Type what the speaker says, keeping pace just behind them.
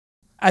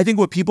I think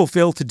what people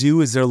fail to do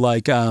is they're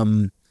like,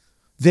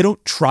 they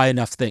don't try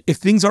enough things. If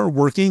things aren't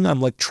working, I'm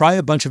like, try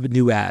a bunch of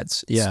new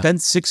ads. Yeah.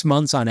 Spend 6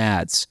 months on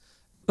ads.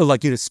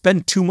 Like,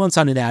 spend 2 months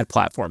on an ad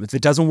platform. If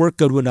it doesn't work,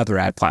 go to another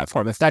ad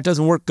platform. If that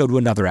doesn't work, go to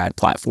another ad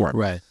platform.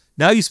 Right.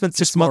 Now you spent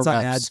 6 months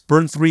on ads,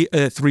 burn three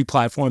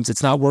platforms.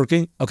 It's not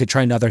working. Okay,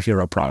 try another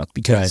hero product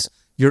because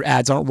your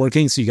ads aren't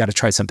working, so you got to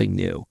try something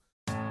new.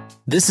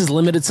 This is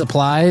Limited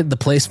Supply, the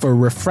place for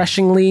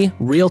refreshingly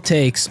real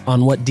takes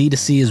on what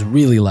D2C is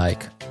really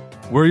like.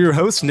 We're your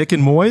hosts, Nick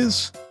and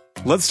Moyes.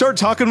 Let's start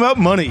talking about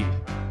money.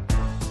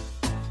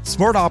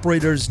 Smart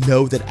operators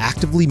know that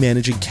actively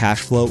managing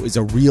cash flow is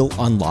a real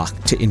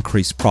unlock to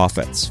increase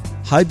profits.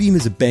 HighBeam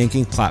is a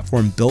banking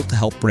platform built to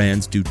help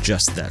brands do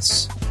just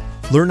this.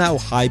 Learn how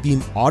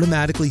HighBeam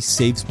automatically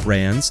saves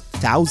brands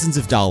thousands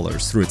of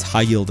dollars through its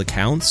high-yield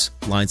accounts,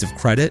 lines of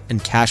credit,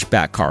 and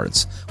cashback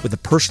cards with a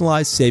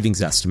personalized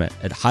savings estimate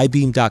at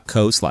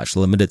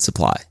highbeam.co/limited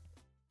supply.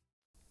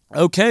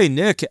 Okay,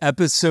 Nick,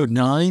 episode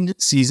 9,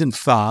 season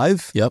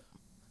 5. Yep.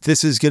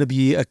 This is going to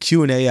be a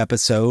Q&A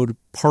episode,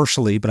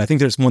 partially, but I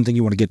think there's one thing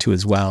you want to get to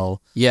as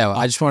well. Yeah,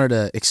 I just wanted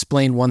to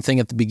explain one thing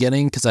at the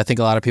beginning because I think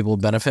a lot of people will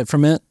benefit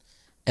from it.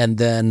 And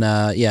then,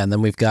 and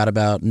then we've got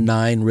about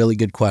 9 really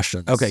good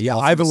questions. Okay, yeah,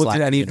 I haven't looked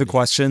at any of the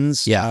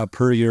questions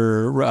per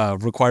your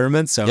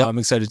requirements, so I'm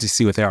excited to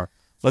see what they are.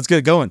 Let's get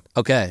it going.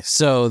 Okay,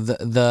 so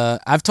the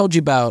I've told you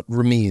about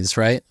Ramiz,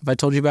 right? Have I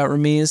told you about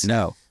Ramiz?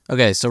 No.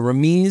 Okay, so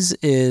Ramiz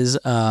is,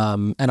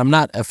 and I'm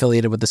not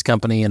affiliated with this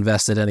company,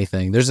 invested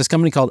anything. There's this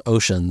company called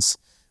Oceans,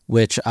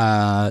 which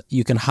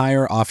you can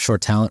hire offshore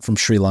talent from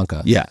Sri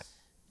Lanka. Yeah.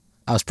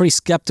 I was pretty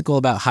skeptical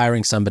about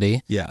hiring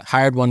somebody. Yeah.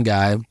 Hired one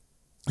guy.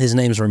 His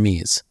name's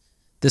Ramiz.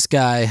 This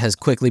guy has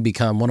quickly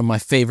become one of my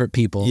favorite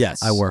people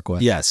I work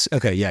with. Yes.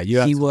 Okay, yeah.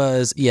 He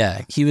was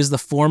the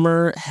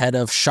former head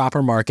of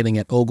shopper marketing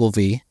at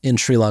Ogilvy in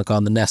Sri Lanka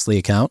on the Nestle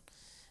account.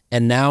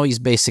 And now he's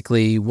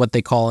basically what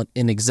they call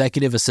an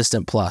executive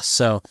assistant plus.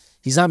 So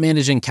he's not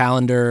managing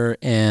calendar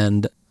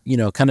and,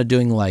 kind of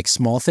doing like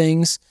small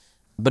things,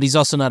 but he's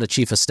also not a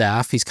chief of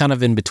staff. He's kind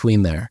of in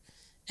between there.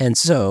 And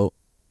so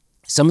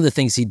some of the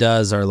things he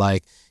does are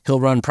like,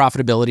 he'll run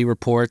profitability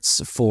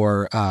reports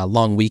for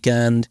long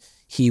weekend.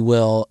 He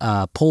will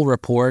pull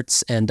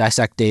reports and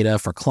dissect data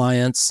for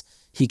clients.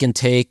 He can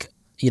take,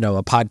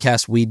 a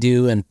podcast we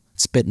do and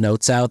spit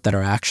notes out that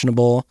are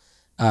actionable.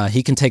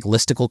 He can take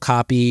listicle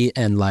copy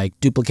and like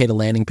duplicate a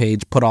landing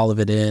page, put all of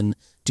it in,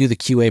 do the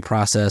QA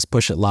process,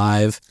 push it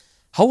live.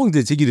 How long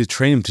did it take you to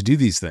train him to do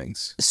these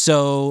things?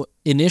 So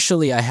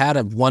initially I had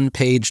a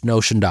 1-page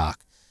Notion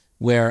doc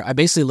where I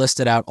basically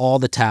listed out all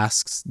the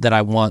tasks that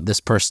I want this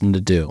person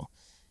to do.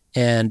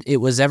 And it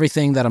was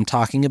everything that I'm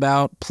talking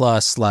about,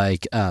 plus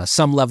like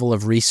some level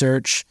of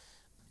research,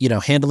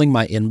 handling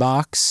my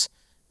inbox,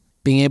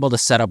 being able to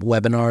set up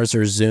webinars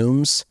or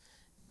Zooms,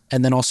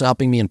 and then also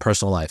helping me in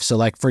personal life. So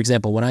like, for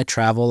example, when I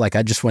travel, like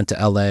I just went to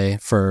LA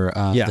for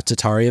the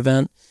Tatari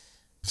event,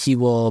 he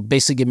will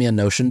basically give me a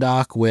Notion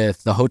doc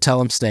with the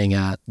hotel I'm staying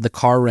at, the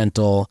car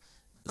rental,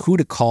 who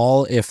to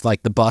call if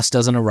like the bus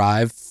doesn't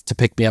arrive to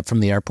pick me up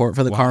from the airport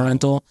for the car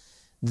rental.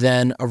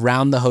 Then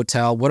around the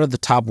hotel, what are the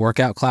top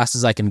workout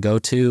classes I can go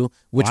to?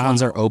 Which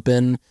ones are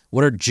open?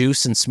 What are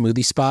juice and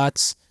smoothie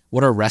spots?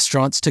 What are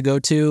restaurants to go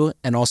to?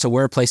 And also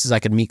where are places I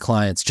can meet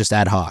clients just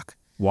ad hoc?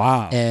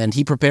 Wow. And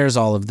he prepares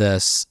all of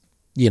this,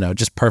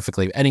 just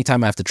perfectly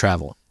anytime I have to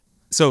travel.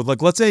 So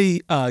like, let's say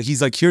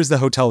he's like, here's the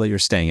hotel that you're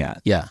staying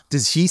at. Yeah.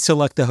 Does he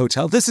select the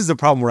hotel? This is a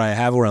problem where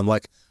I'm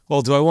like,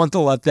 well, do I want to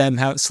let them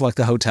select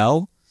the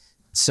hotel?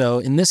 So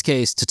in this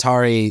case,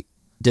 Tatari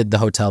did the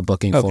hotel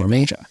booking for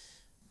me. Gotcha.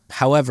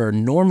 However,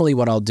 normally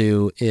what I'll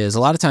do is a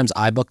lot of times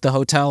I book the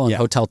hotel on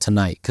Hotel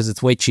Tonight because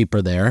it's way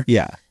cheaper there.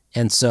 Yeah.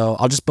 And so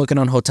I'll just book it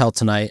on Hotel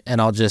Tonight and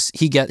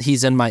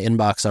he's in my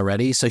inbox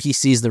already. So he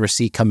sees the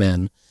receipt come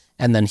in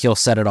and then he'll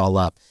set it all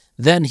up.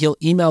 Then he'll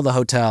email the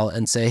hotel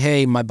and say,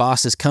 hey, my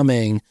boss is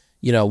coming.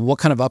 What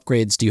kind of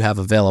upgrades do you have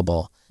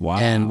available? Wow.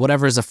 And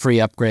whatever is a free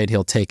upgrade,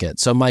 he'll take it.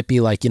 So it might be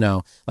like,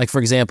 like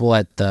for example,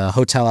 at the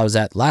hotel I was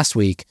at last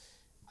week,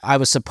 I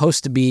was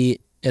supposed to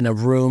be in a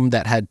room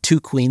that had 2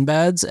 queen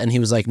beds. And he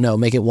was like, no,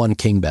 make it 1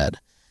 king bed.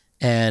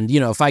 And,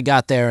 if I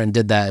got there and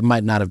did that, it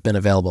might not have been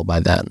available by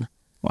then.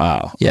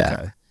 Wow. Yeah.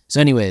 Okay. So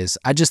anyways,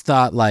 I just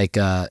thought like,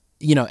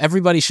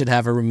 everybody should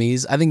have a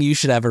Ramiz. I think you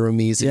should have a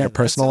Ramiz in your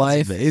personal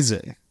life.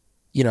 Amazing.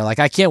 Like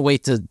I can't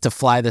wait to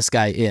fly this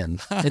guy in.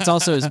 It's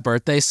also his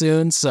birthday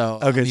soon. So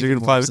okay, so you're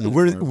going to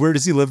fly. Where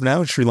does he live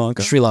now? In Sri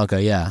Lanka? Sri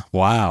Lanka, yeah.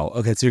 Wow.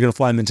 Okay, so you're going to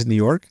fly him into New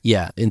York?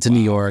 Yeah, into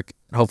New York.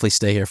 Hopefully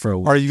stay here for a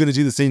week. Are you going to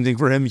do the same thing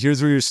for him?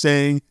 Here's where you're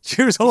staying.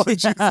 Here's all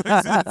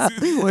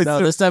the No,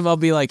 this time I'll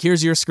be like,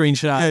 here's your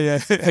screenshot. Yeah.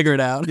 Figure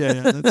it out. Yeah.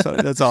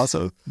 That's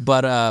awesome.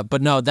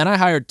 But no, then I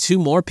hired 2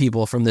 more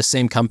people from this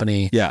same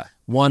company. Yeah.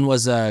 One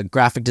was a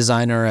graphic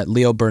designer at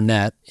Leo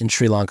Burnett in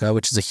Sri Lanka,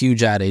 which is a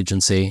huge ad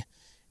agency.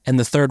 And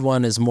the third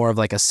one is more of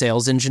like a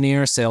sales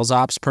engineer, sales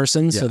ops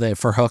person. Yeah. So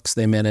for Hooks,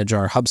 they manage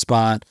our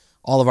HubSpot,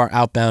 all of our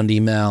outbound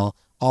email,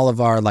 all of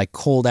our like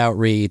cold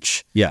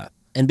outreach. Yeah.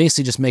 and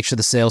basically just make sure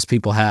the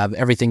salespeople have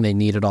everything they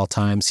need at all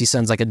times. He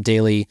sends like a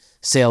daily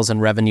sales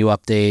and revenue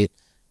update.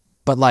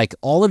 But like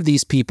all of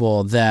these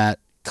people that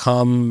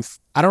come,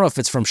 I don't know if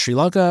it's from Sri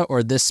Lanka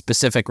or this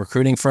specific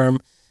recruiting firm,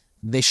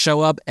 they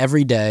show up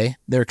every day.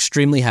 They're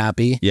extremely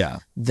happy. Yeah.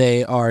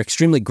 They are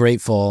extremely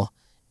grateful.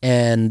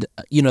 And,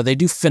 they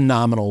do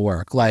phenomenal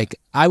work. Like,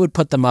 I would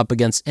put them up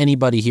against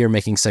anybody here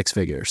making six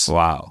figures.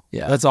 Wow.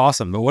 Yeah. That's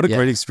awesome. But what a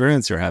great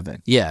experience you're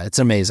having. Yeah, it's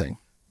amazing.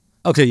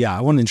 Okay, yeah.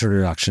 I want an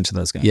introduction to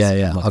those guys.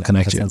 Yeah. I'll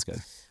connect you. Sounds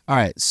good. All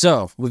right.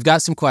 So we've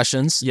got some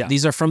questions. Yeah.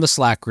 These are from the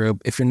Slack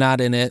group. If you're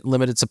not in it,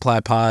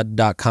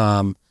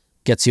 limitedsupplypod.com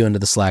gets you into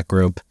the Slack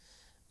group.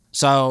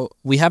 So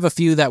we have a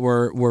few that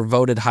were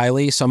voted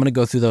highly. So I'm going to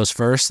go through those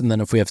first. And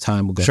then if we have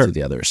time, we'll go through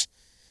the others.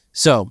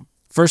 So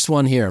first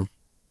one here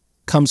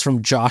comes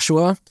from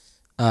Joshua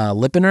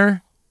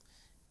Lippener.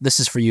 This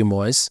is for you,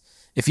 Moise.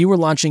 If you were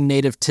launching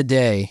native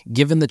today,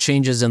 given the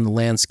changes in the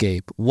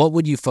landscape, what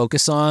would you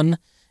focus on?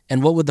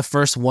 And what would the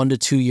first 1 to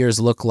 2 years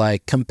look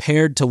like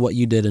compared to what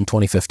you did in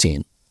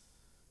 2015?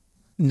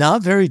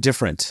 Not very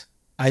different.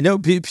 I know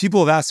people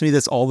have asked me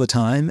this all the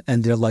time,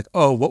 and they're like,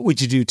 oh, what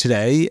would you do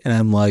today? And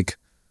I'm like,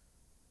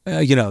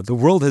 the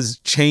world has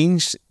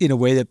changed in a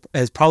way that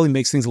has probably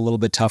makes things a little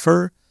bit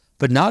tougher,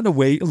 but not in a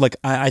way, like,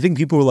 I think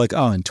people were like,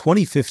 oh, in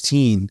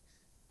 2015,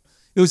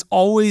 it was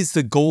always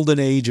the golden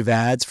age of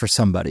ads for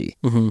somebody.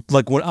 Mm-hmm.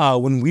 Like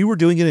when we were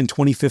doing it in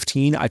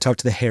 2015, I talked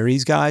to the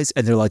Harry's guys,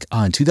 and they're like,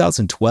 in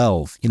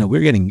 2012,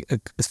 we're getting $4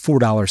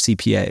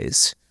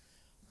 CPAs.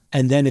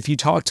 And then if you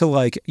talk to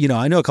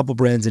I know a couple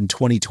brands in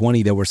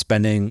 2020 that were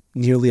spending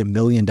nearly $1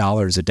 million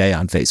a day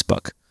on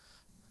Facebook.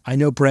 I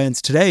know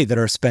brands today that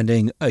are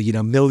spending,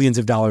 millions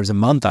of dollars a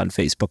month on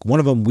Facebook. One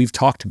of them we've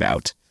talked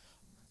about.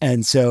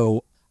 And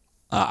so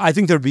I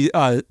think there'd be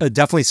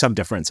definitely some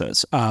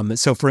differences.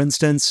 So for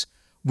instance,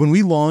 when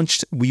we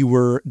launched, we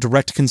were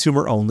direct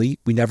consumer only.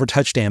 We never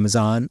touched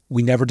Amazon.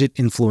 We never did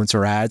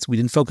influencer ads. We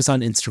didn't focus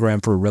on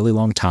Instagram for a really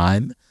long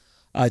time.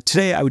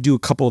 Today, I would do a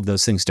couple of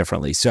those things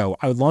differently. So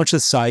I would launch the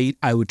site.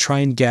 I would try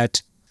and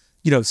get,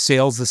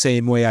 sales the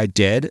same way I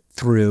did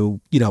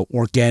through,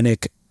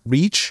 organic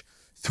reach,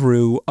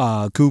 through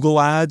Google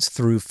ads,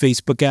 through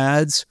Facebook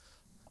ads.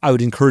 I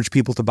would encourage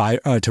people to buy,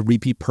 to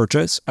repeat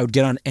purchase. I would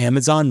get on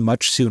Amazon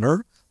much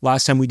sooner.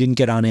 Last time we didn't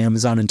get on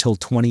Amazon until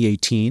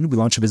 2018. We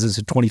launched a business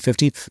in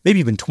 2015, maybe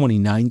even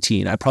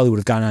 2019. I probably would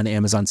have gotten on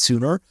Amazon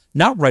sooner.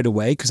 Not right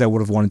away, because I would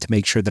have wanted to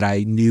make sure that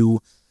I knew,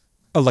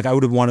 I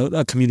would have wanted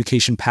a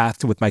communication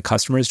path with my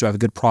customers. Do I have a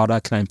good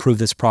product? Can I improve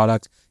this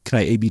product? Can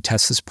I A/B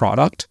test this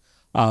product?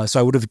 So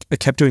I would have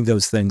kept doing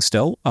those things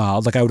still. I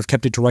would have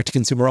kept it direct to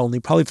consumer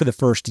only, probably for the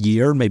first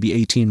year, maybe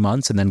 18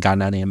 months, and then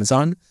gotten on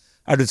Amazon.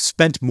 I'd have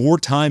spent more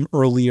time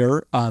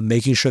earlier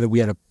making sure that we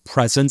had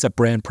a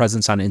brand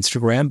presence on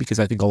Instagram, because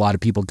I think a lot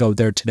of people go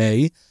there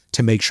today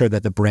to make sure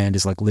that the brand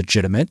is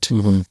legitimate.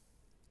 Mm-hmm.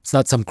 It's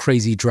not some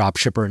crazy drop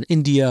shipper in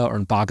India or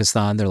in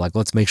Pakistan. They're like,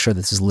 let's make sure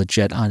this is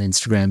legit on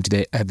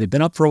Instagram. Have they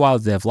been up for a while?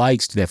 Do they have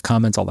likes? Do they have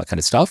comments? All that kind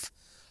of stuff.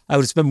 I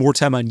would spend more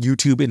time on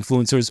YouTube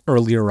influencers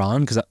earlier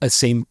on, because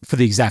for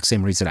the exact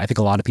same reason. I think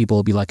a lot of people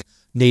will be like,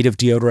 native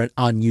deodorant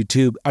on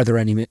YouTube. Are there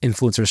any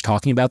influencers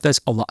talking about this?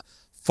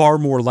 Far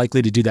more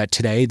likely to do that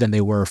today than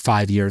they were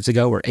 5 years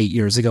ago or 8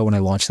 years ago when I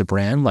launched the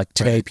brand. Like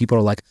today, people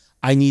are like,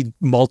 I need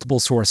multiple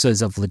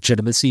sources of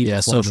legitimacy.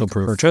 Yeah, social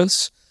proof.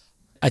 Purchase.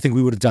 I think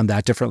we would have done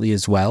that differently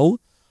as well.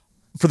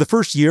 For the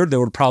first year, there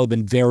would have probably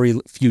been very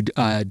few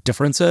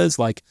differences.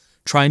 Like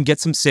try and get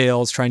some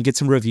sales, try and get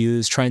some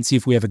reviews, try and see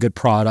if we have a good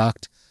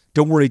product.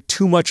 Don't worry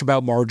too much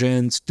about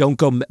margins. Don't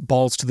go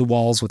balls to the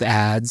walls with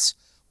ads.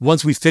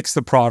 Once we fix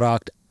the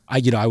product,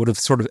 I would have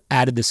sort of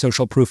added the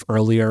social proof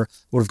earlier,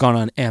 would have gone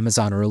on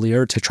Amazon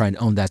earlier to try and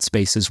own that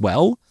space as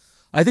well.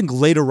 I think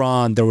later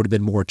on, there would have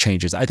been more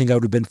changes. I think I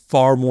would have been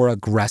far more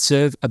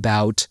aggressive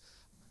about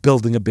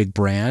building a big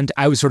brand.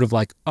 I was sort of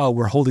like, oh,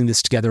 we're holding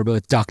this together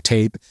with duct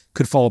tape,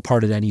 could fall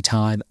apart at any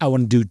time. I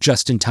want to do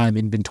just-in-time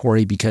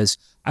inventory because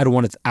I don't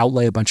want to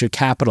outlay a bunch of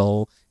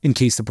capital in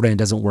case the brand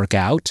doesn't work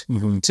out.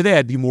 Mm-hmm. Today,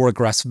 I'd be more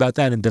aggressive about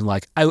that and been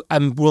like,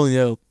 I'm willing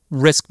to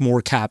risk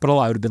more capital.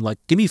 I would have been like,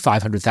 give me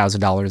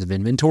 $500,000 of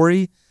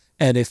inventory.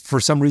 And if for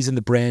some reason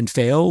the brand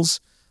fails,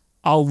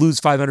 I'll lose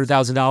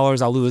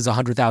 $500,000. I'll lose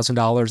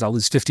 $100,000. I'll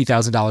lose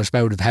 $50,000. But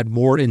I would have had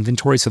more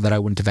inventory so that I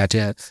wouldn't have had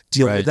to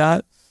deal with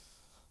that.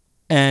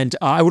 And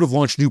I would have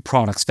launched new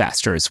products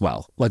faster as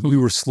well. Like we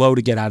were slow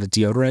to get out of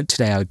deodorant.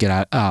 Today I would get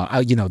out,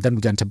 then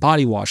we got into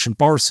body wash and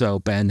bar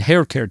soap and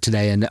hair care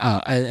today and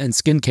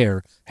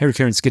skincare. Hair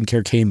care and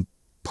skincare came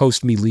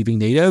post me leaving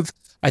Native.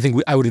 I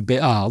think I would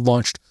have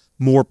launched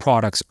more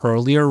products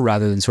earlier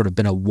rather than sort of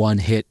been a one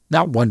hit,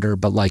 not wonder,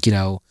 but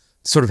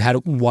sort of had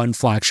one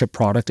flagship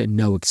product and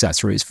no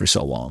accessories for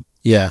so long.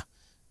 Yeah.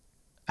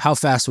 How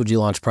fast would you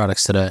launch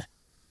products today?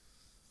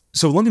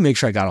 So let me make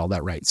sure I got all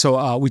that right.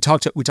 So we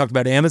talked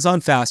about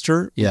Amazon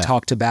faster. Yeah. We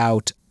talked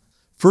about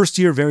first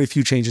year, very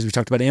few changes. We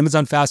talked about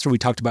Amazon faster. We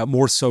talked about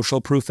more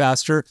social proof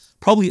faster,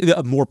 probably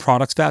more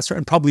products faster,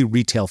 and probably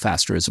retail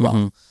faster as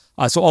well.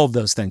 So all of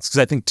those things, because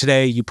I think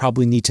today you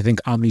probably need to think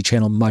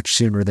omni-channel much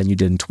sooner than you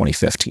did in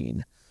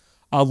 2015.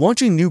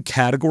 Launching new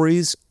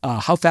categories,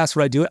 how fast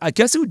would I do it? I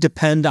guess it would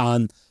depend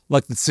on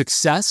like the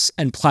success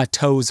and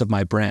plateaus of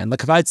my brand.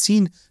 Like if I'd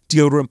seen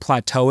deodorant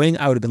plateauing,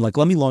 I would have been like,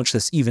 let me launch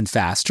this even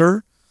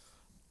faster.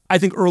 I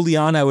think early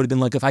on, I would have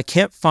been like, if I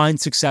can't find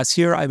success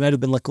here, I might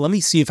have been like, let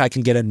me see if I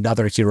can get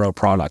another hero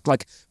product.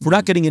 Like if we're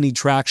not getting any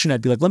traction,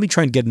 I'd be like, let me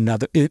try and get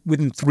another,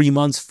 within 3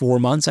 months, 4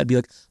 months, I'd be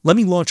like, let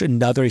me launch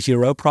another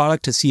hero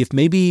product to see if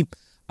maybe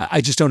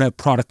I just don't have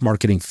product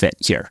marketing fit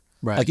here.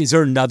 Right. Like, is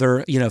there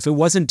another, if it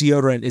wasn't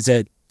deodorant, is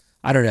it,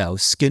 I don't know,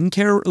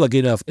 skincare? Like,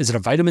 is it a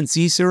vitamin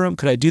C serum?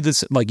 Could I do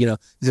this? Like, is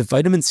it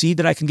vitamin C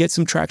that I can get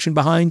some traction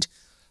behind?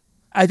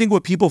 I think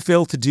what people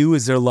fail to do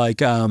is they're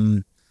like,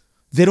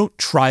 they don't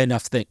try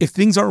enough things. If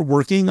things aren't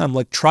working, I'm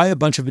like, try a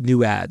bunch of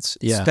new ads.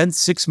 Yeah. Spend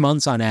 6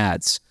 months on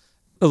ads.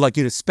 Like,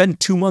 spend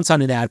 2 months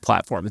on an ad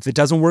platform. If it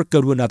doesn't work,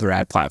 go to another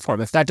ad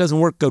platform. If that doesn't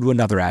work, go to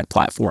another ad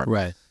platform.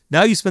 Right.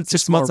 Now you spent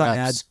 6 months on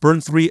ads,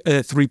 burn three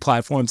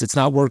platforms. It's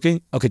not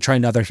working. Okay, try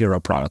another hero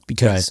product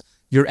because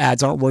your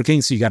ads aren't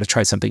working, so you got to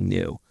try something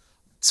new.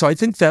 So I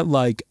think that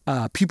like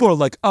people are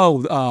like,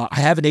 I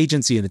have an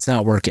agency and it's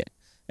not working.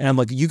 And I'm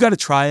like, you got to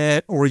try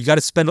it, or you got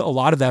to spend a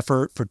lot of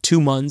effort for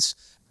 2 months.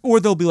 Or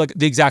they'll be like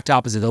the exact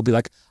opposite. They'll be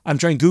like, I'm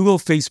trying Google,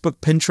 Facebook,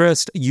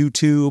 Pinterest,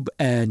 YouTube,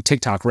 and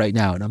TikTok right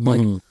now. And I'm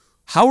like,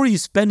 how are you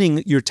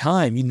spending your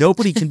time?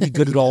 Nobody can be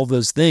good at all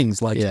those things.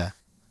 Like,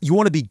 you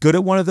want to be good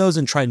at one of those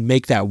and try and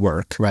make that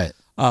work. Right.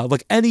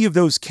 Like any of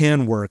those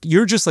can work.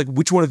 You're just like,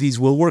 which one of these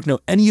will work? No,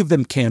 any of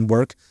them can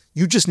work.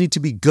 You just need to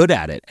be good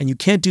at it. And you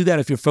can't do that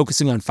if you're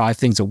focusing on 5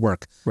 things at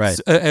work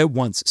at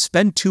once.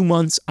 Spend 2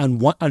 months on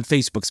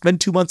Facebook. Spend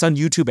 2 months on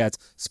YouTube ads.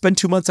 Spend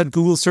 2 months on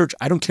Google search.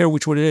 I don't care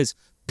which one it is.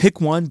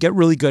 Pick one, get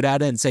really good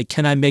at it, and say,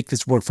 can I make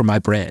this work for my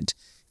brand?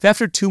 If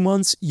after 2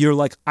 months, you're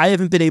like, I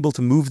haven't been able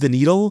to move the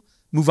needle,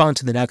 move on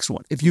to the next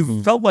one. If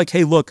you felt like,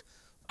 hey, look,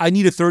 I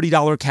need a $30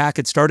 CAC.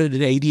 It started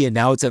at 80 and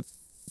now it's at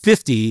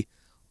 50.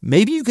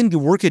 Maybe you can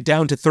work it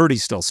down to 30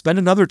 still. Spend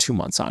another 2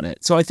 months on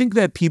it. So I think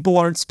that people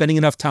aren't spending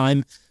enough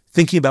time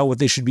thinking about what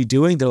they should be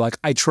doing. They're like,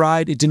 I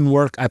tried, it didn't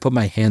work, I put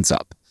my hands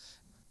up.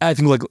 I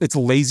think like it's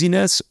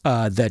laziness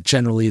that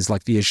generally is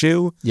like the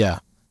issue. Yeah.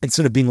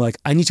 Instead of being like,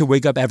 I need to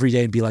wake up every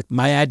day and be like,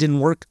 my ad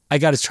didn't work, I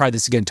got to try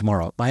this again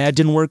tomorrow. My ad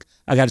didn't work,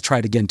 I got to try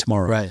it again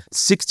tomorrow. Right.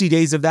 60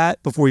 days of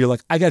that before you're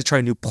like, I got to try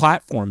a new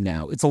platform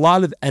now. It's a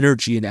lot of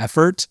energy and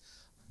effort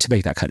to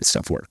make that kind of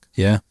stuff work.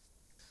 Yeah.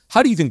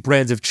 How do you think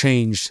brands have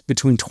changed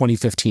between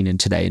 2015 and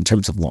today in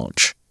terms of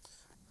launch?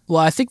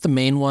 Well, I think the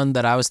main one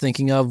that I was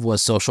thinking of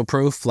was social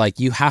proof. Like,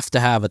 you have to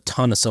have a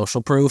ton of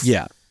social proof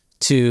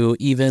to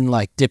even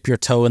like dip your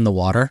toe in the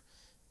water.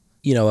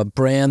 A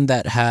brand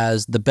that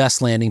has the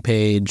best landing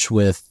page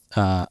with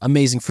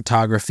amazing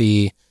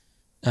photography.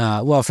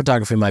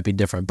 Photography might be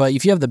different, but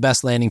if you have the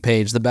best landing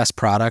page, the best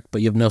product,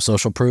 but you have no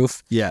social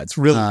proof, it's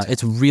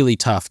really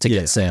tough to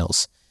get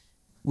sales.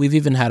 We've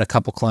even had a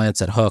couple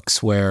clients at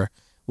Hooks where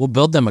we'll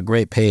build them a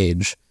great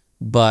page,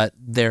 but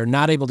they're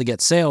not able to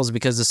get sales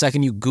because the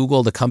second you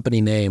Google the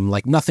company name,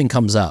 like nothing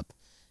comes up.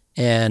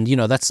 And,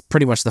 that's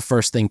pretty much the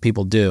first thing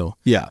people do.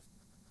 Yeah.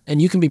 And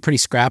you can be pretty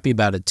scrappy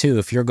about it too.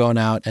 If you're going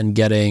out and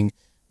getting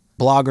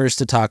bloggers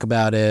to talk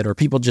about it or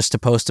people just to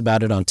post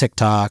about it on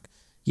TikTok,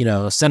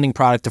 sending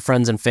product to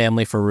friends and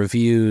family for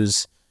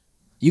reviews,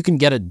 you can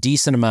get a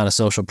decent amount of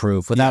social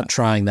proof without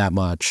trying that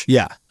much.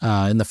 Yeah.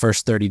 In the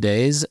first 30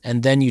 days.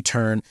 And then you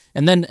turn,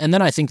 and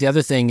then I think the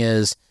other thing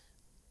is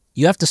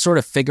you have to sort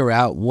of figure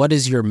out what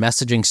is your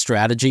messaging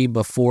strategy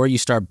before you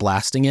start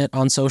blasting it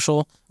on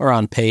social or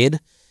on paid.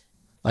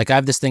 Like, I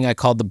have this thing I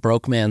call the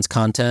broke man's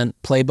content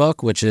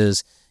playbook, which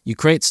is you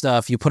create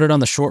stuff, you put it on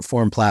the short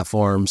form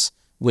platforms,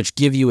 which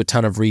give you a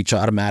ton of reach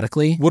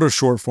automatically. What are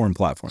short form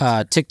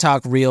platforms?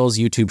 TikTok, Reels,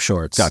 YouTube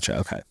Shorts. Gotcha.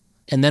 Okay.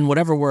 And then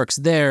whatever works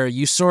there,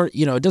 you sort,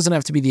 it doesn't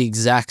have to be the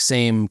exact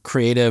same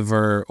creative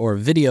or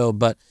video,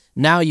 but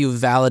now you've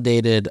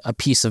validated a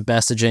piece of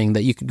messaging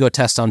that you could go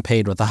test on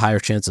paid with a higher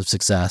chance of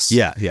success.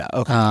 Yeah.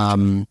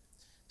 Okay.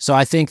 So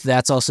I think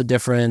that's also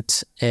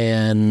different.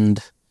 And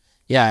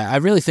I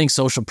really think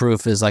social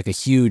proof is like a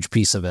huge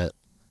piece of it.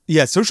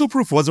 Yeah, social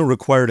proof wasn't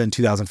required in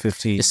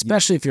 2015.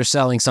 Especially if you're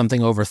selling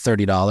something over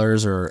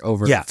 $30 or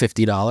over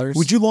 $50.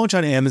 Would you launch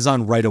on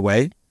Amazon right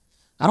away?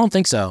 I don't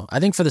think so. I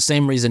think for the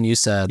same reason you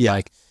said,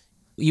 like,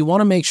 you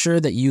want to make sure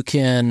that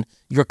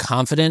you're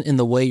confident in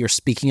the way you're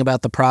speaking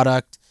about the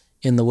product,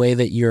 in the way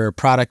that your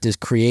product is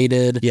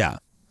created. Yeah.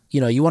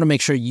 You want to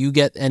make sure you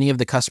get any of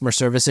the customer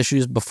service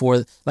issues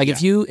before, like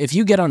if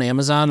you get on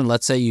Amazon and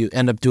let's say you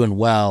end up doing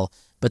well,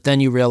 but then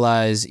you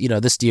realize,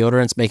 this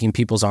deodorant's making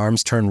people's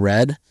arms turn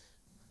red,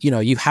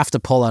 you have to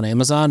pull on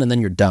Amazon and then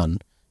you're done.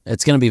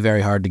 It's going to be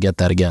very hard to get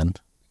that again.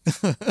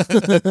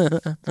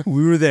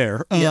 We were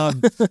there.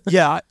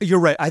 Yeah, you're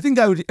right. I think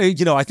that would,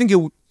 I think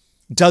it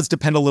does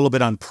depend a little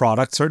bit on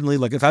product, certainly.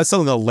 Like if I was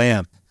selling a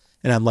lamp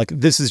and I'm like,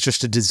 this is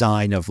just a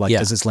design of like,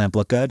 does this lamp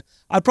look good?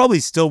 I'd probably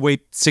still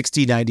wait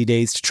 60, 90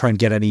 days to try and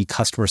get any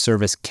customer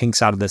service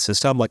kinks out of the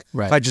system. Like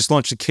if I just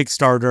launched a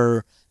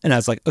Kickstarter And I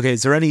was like, okay,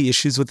 is there any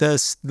issues with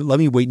this? Let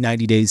me wait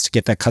 90 days to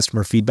get that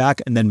customer feedback.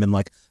 And then been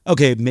like,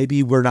 okay,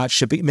 maybe we're not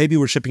shipping. Maybe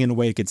we're shipping in a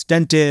way it gets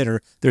dented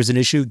or there's an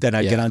issue. Then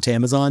I get onto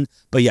Amazon.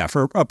 But yeah,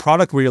 for a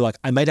product where you're like,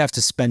 I might have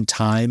to spend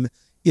time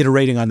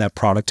iterating on that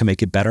product to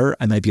make it better,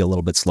 I might be a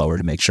little bit slower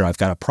to make sure I've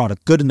got a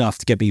product good enough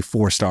to get me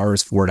 4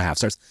 stars, 4.5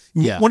 stars.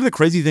 Yeah. One of the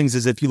crazy things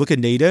is if you look at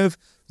native,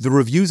 the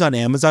reviews on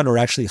Amazon are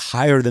actually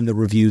higher than the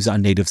reviews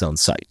on native's own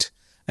site.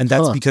 And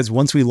that's because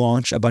once we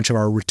launched, a bunch of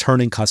our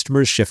returning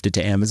customers shifted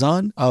to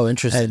Amazon. Oh,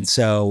 interesting. And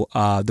so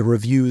the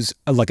reviews,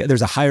 like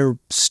there's a higher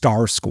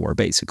star score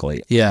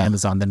basically on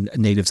Amazon than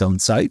native's own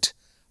site,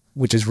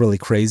 which is really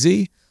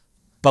crazy.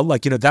 But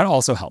like, that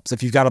also helps.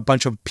 If you've got a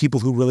bunch of people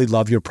who really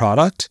love your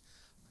product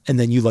and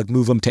then you like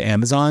move them to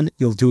Amazon,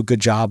 you'll do a good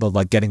job of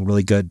like getting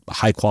really good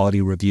high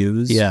quality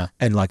reviews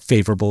and like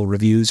favorable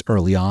reviews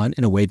early on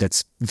in a way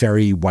that's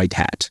very white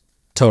hat.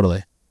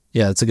 Totally.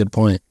 Yeah, that's a good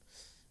point.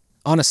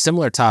 On a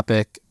similar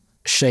topic,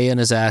 Cheyenne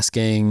is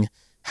asking,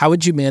 how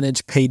would you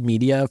manage paid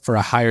media for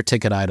a higher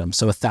ticket item?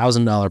 So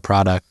 $1,000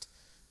 product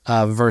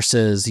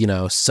versus,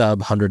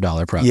 sub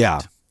 $100 product. Yeah.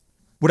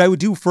 What I would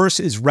do first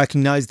is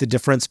recognize the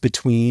difference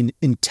between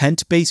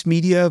intent-based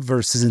media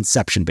versus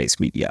inception-based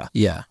media.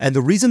 Yeah. And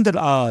the reason that,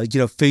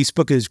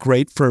 Facebook is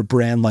great for a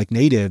brand like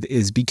Native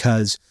is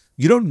because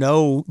you don't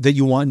know that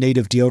you want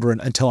Native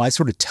deodorant until I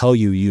sort of tell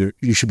you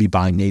you should be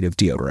buying Native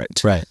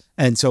deodorant. Right.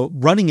 And so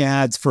running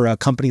ads for a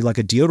company like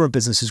a deodorant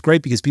business is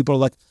great because people are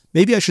like,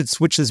 maybe I should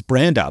switch this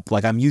brand up.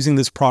 Like I'm using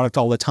this product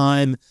all the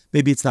time.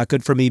 Maybe it's not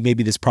good for me.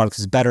 Maybe this product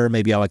is better.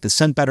 Maybe I like the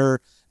scent better.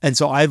 And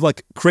so I've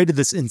like created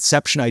this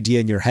inception idea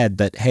in your head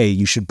that, hey,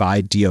 you should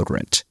buy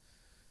deodorant.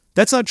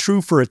 That's not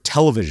true for a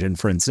television,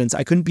 for instance.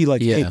 I couldn't be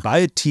like, hey, buy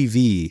a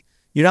TV.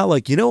 You're not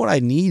like, what I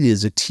need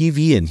is a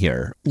TV in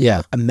here.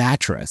 Yeah. A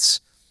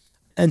mattress.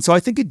 And so I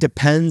think it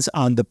depends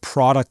on the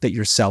product that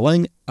you're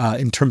selling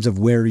in terms of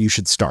where you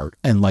should start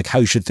and like how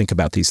you should think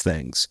about these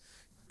things.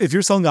 If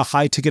you're selling a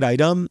high ticket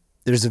item,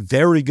 there's a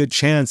very good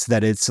chance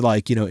that it's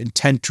like,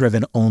 intent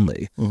driven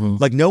only. Mm-hmm.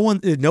 Like no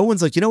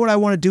one's like, what I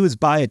want to do is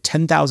buy a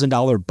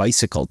 $10,000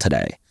 bicycle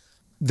today.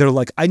 They're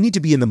like, I need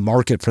to be in the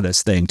market for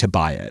this thing to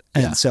buy it.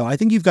 And so I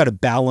think you've got to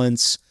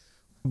balance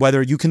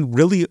whether you can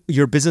really,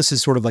 your business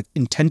is sort of like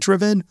intent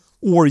driven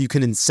or you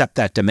can incept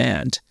that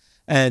demand.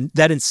 And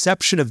that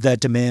inception of that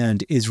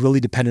demand is really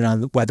dependent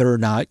on whether or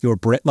not your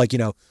brand,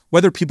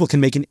 whether people can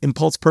make an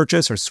impulse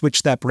purchase or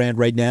switch that brand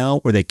right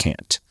now or they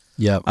can't.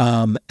 Yeah.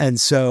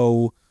 And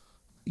so,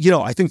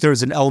 I think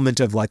there's an element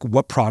of like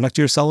what product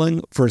you're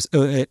selling first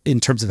in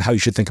terms of how you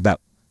should think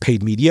about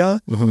paid media.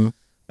 Mm-hmm.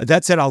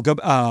 That said, I'll go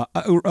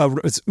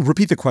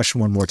repeat the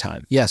question one more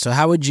time. Yeah. So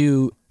how would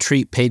you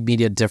treat paid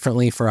media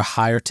differently for a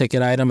higher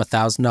ticket item,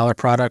 $1,000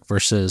 product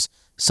versus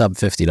sub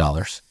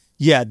 $50?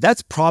 Yeah,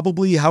 that's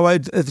probably how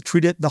I'd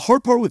treat it. The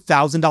hard part with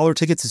 $1,000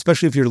 tickets,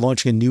 especially if you're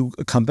launching a new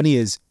company,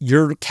 is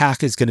your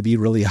CAC is going to be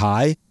really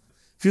high.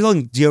 If you're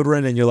selling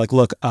deodorant and you're like,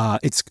 look,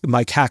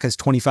 my CAC is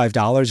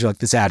 $25, you're like,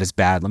 this ad is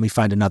bad. Let me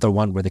find another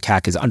one where the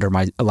CAC is under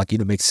my,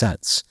 makes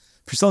sense.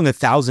 If you're selling a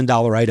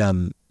 $1,000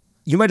 item,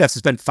 you might have to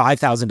spend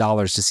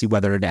 $5,000 to see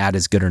whether an ad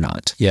is good or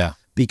not. Yeah.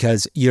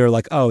 Because you're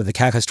like, oh, the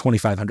CAC is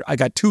 $2,500. I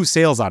got 2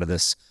 sales out of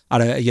this.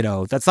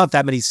 That's not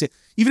that many.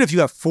 Even if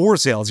you have 4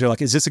 sales, you're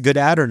like, is this a good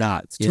ad or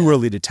not? It's too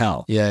early to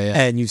tell. Yeah.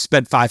 And you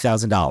spent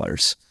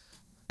 $5,000.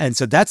 And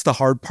so that's the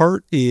hard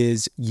part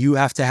is you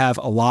have to have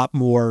a lot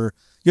more,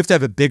 you have to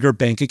have a bigger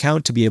bank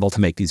account to be able to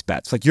make these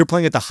bets. Like you're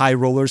playing at the high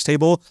rollers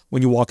table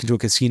when you walk into a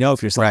casino,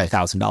 if you're selling a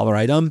 $1,000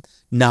 item,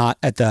 not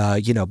at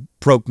the,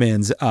 broke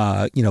man's,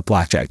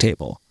 blackjack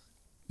table.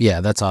 Yeah,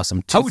 that's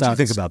awesome. How would you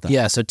think about that?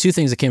 Yeah, so 2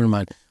 things that came to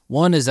mind.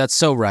 One is that's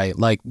so right.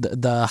 Like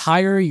the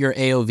higher your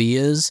AOV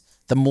is,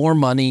 the more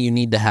money you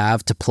need to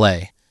have to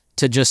play,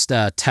 to just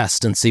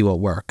test and see what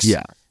works.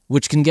 Yeah.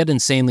 Which can get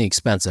insanely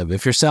expensive.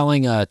 If you're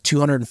selling a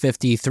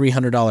 $250,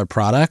 $300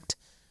 product,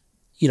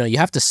 you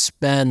have to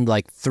spend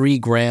like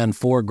 $3,000,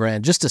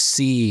 $4,000 just to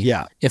see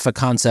if a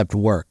concept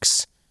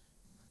works.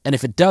 And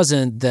if it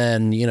doesn't,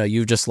 then,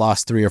 you've just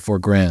lost $3,000 or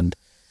 $4,000.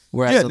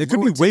 Whereas there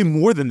could be way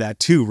more than that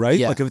too, right?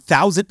 Yeah. Like a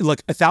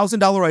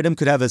 $1,000 item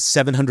could have a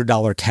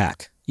 $700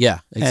 CAC. Yeah,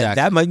 exactly. And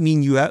that might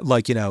mean you have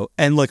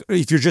and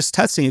if you're just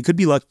testing, it could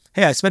be like,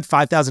 hey, I spent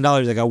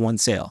 $5,000, I got 1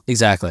 sale.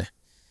 Exactly.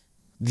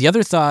 The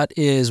other thought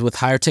is with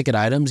higher ticket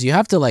items, you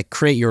have to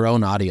create your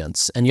own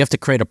audience and you have to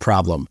create a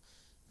problem.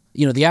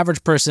 The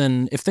average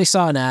person, if they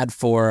saw an ad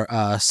for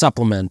a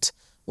supplement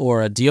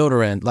or a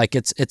deodorant,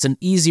 it's an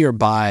easier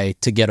buy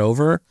to get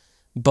over.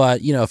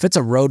 But, if it's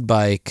a road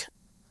bike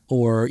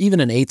or even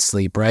an 8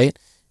 Sleep, right?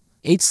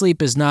 8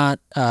 Sleep is not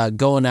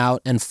going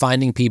out and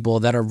finding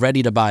people that are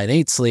ready to buy an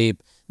 8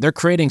 Sleep. They're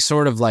creating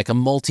sort of like a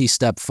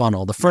multi-step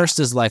funnel. The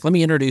first is like, let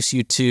me introduce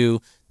you to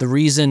the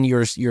reason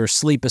your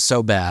sleep is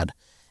so bad.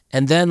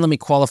 And then let me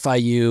qualify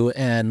you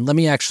and let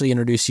me actually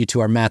introduce you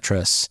to our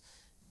mattress.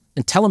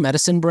 And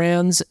telemedicine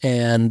brands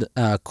and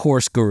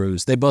course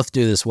gurus, they both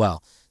do this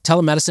well.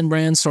 Telemedicine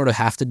brands sort of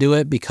have to do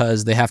it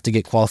because they have to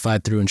get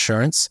qualified through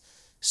insurance.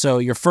 So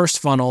your first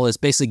funnel is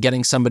basically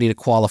getting somebody to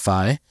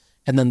qualify.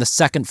 And then the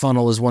second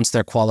funnel is once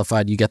they're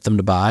qualified, you get them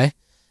to buy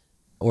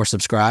or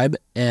subscribe.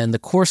 And the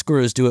course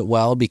gurus do it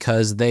well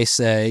because they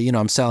say,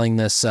 I'm selling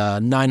this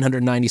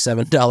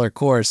 $997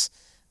 course.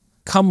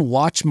 Come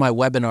watch my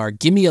webinar,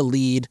 give me a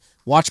lead,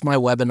 watch my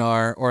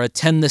webinar, or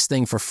attend this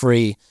thing for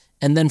free.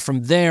 And then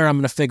from there, I'm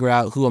going to figure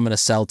out who I'm going to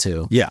sell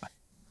to. Yeah.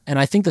 And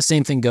I think the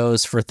same thing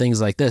goes for things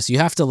like this. You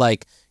have to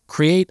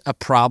create a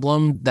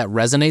problem that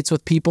resonates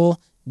with people,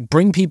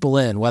 bring people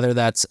in, whether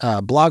that's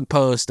a blog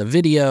post, a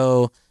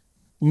video,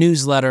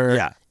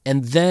 newsletter,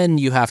 and then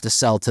you have to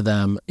sell to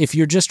them. If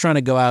you're just trying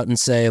to go out and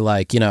say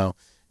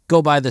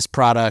go buy this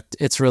product,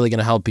 it's really going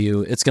to help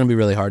you, it's going to be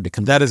really hard to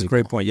convince That is people.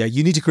 a great point. Yeah,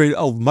 you need to create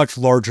a much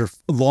longer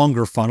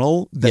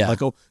funnel than I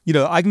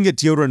can get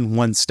deodorant in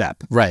one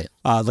step. Right.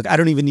 I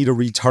don't even need a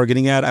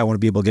retargeting ad. I want to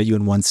be able to get you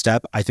in one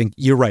step. I think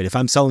you're right. If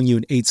I'm selling you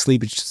an 8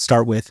 sleep, it should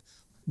start with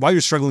why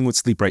you're struggling with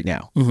sleep right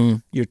now. Mm-hmm.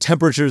 Your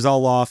temperature's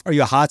all off. Are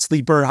you a hot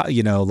sleeper?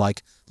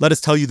 Let us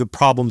tell you the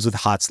problems with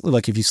hot sleep.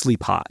 Like if you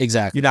sleep hot,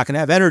 Exactly. you're not going to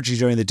have energy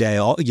during the day.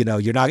 You're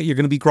going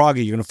to be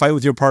groggy. You're going to fight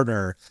with your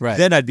partner. Right.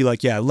 Then I'd be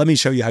like, let me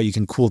show you how you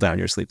can cool down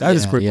your sleep. That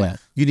is a great Yeah. point.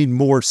 You need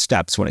more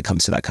steps when it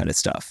comes to that kind of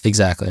stuff.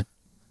 Exactly.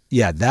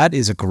 Yeah, that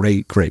is a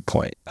great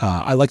point.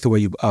 I like the way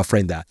you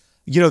framed that.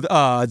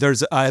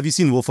 There's have you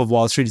seen Wolf of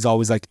Wall Street? He's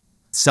always like,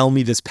 sell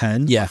me this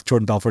pen. Yeah.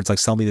 Jordan Belfort's like,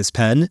 sell me this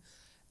pen.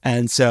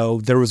 And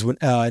so there was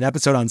an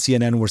episode on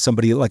CNN where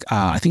somebody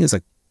I think it's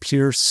like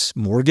Pierce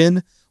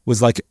Morgan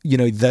was like,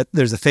 that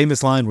there's a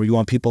famous line where you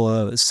want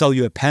people to sell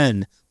you a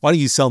pen. Why don't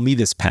you sell me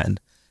this pen?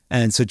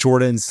 And so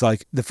Jordan's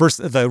like,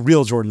 the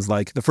real Jordan's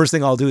like, the first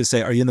thing I'll do is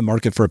say, are you in the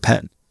market for a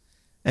pen?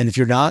 And if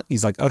you're not,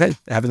 he's like, okay,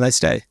 have a nice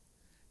day.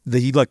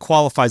 He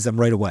qualifies them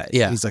right away.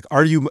 Yeah. He's like,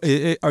 are you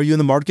in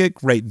the market?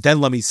 Great.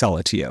 Then let me sell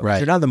it to you. Right.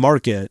 If you're not in the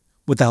market,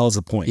 what the hell is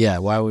the point? Yeah.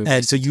 Why would we?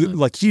 And so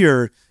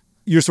here,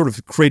 you're sort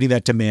of creating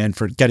that demand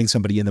for getting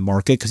somebody in the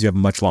market because you have a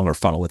much longer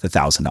funnel with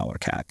 $1,000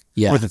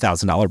 CAC or with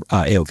 $1,000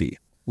 AOV.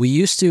 We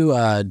used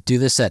to do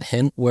this at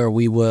Hint where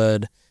we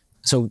use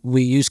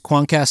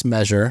Quantcast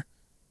Measure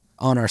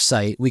on our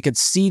site. We could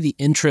see the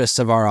interests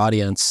of our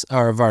audience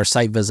or of our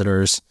site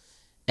visitors,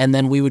 and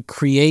then we would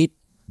create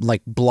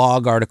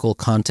blog article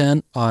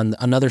content on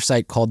another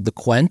site called The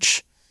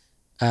Quench.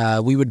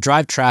 We would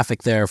drive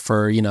traffic there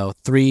for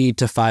 3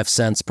 to 5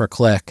 cents per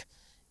click.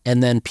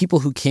 And then people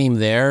who came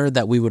there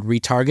that we would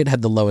retarget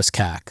had the lowest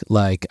CAC,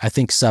 I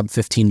think sub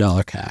 $15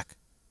 CAC.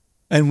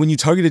 And when you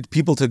targeted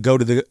people to go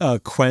to the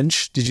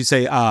Quench, did you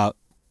say,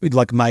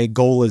 my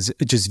goal is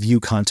just view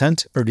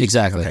content? Or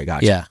Exactly. Okay,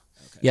 gotcha. Yeah.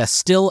 Okay. Yeah,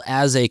 still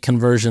as a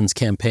conversions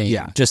campaign.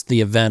 Yeah. Just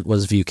the event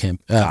was view content.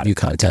 Got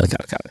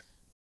it.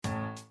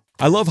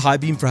 I love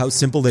HighBeam for how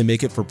simple they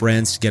make it for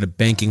brands to get a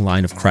banking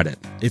line of credit.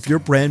 If your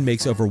brand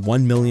makes over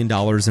 $1 million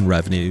in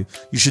revenue,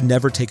 you should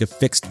never take a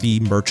fixed fee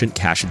merchant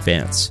cash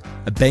advance.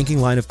 A banking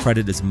line of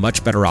credit is a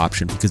much better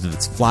option because of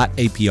its flat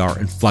APR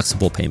and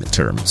flexible payment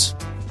terms.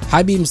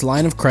 HighBeam's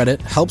line of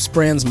credit helps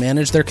brands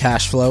manage their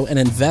cash flow and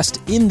invest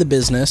in the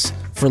business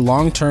for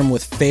long-term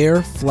with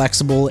fair,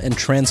 flexible, and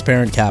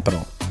transparent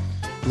capital.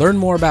 Learn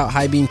more about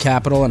HighBeam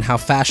Capital and how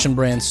fashion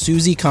brand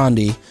Susie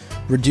Condi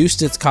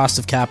reduced its cost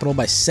of capital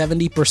by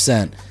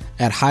 70%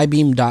 at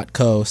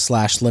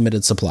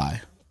highbeam.co/limited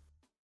supply.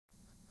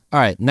 All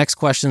right, next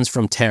question is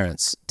from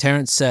Terrence.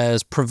 Terrence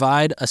says,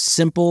 provide a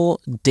simple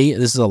data.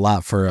 This is a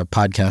lot for a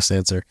podcast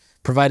answer.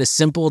 Provide a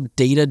simple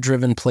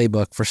data-driven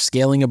playbook for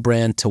scaling a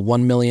brand to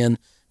 $1 million,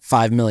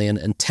 $5 million,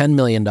 and $10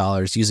 million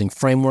using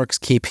frameworks,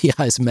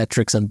 KPIs,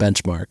 metrics, and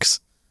benchmarks.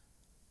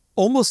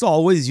 Almost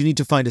always, you need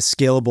to find a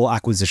scalable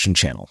acquisition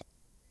channel.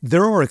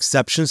 There are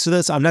exceptions to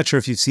this. I'm not sure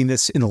if you've seen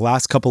this in the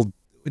last couple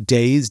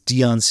days.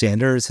 Deion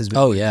Sanders has been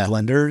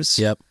Blenders.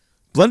 Yep.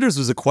 Blenders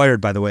was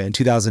acquired, by the way, in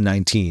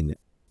 2019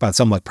 by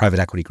some private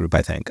equity group,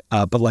 I think.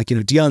 But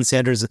Deion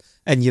Sanders,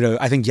 and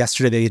I think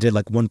yesterday they did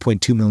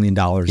 $1.2 million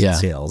in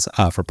sales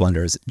for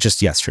Blenders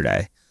just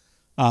yesterday.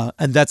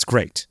 And that's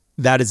great.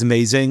 That is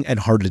amazing and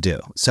hard to do.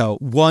 So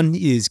one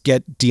is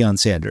get Deion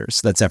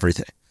Sanders. That's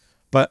everything.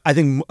 But I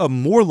think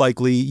more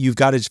likely, you've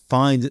got to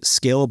find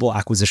scalable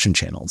acquisition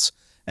channels.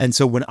 And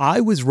so when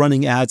I was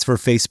running ads for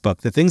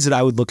Facebook, the things that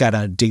I would look at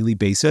on a daily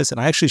basis, and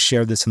I actually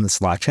share this in the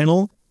Slack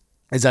channel,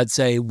 is I'd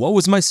say, what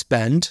was my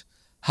spend?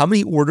 How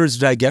many orders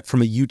did I get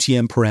from a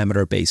UTM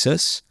parameter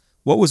basis?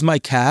 What was my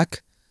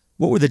CAC?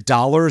 What were the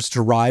dollars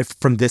derived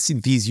from these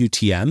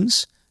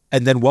UTMs?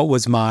 And then what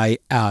was my,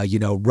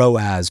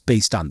 ROAS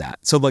based on that?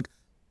 So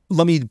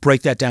let me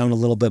break that down a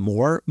little bit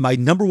more. My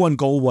number one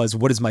goal was,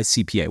 what is my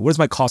CPA? What is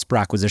my cost per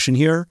acquisition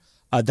here?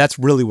 That's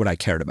really what I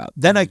cared about.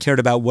 Then I cared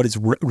about what is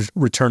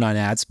return on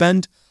ad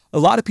spend. A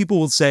lot of people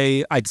will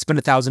say, I'd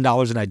spend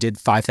 $1,000 and I did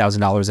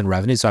 $5,000 in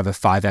revenue, so I have a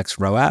 5x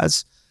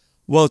ROAS.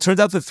 Well, it turns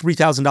out that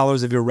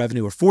 $3,000 of your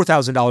revenue or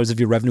 $4,000 of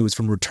your revenue is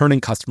from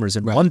returning customers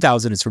and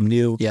 $1,000 is from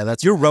new. Yeah,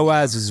 that's your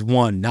ROAS is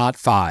 1, not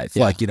 5.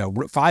 Yeah.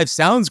 5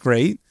 sounds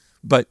great,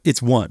 but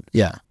it's 1.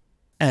 Yeah.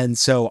 And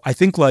so I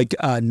think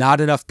not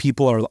enough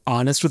people are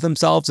honest with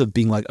themselves of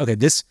being okay,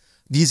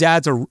 these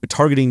ads are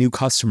targeting new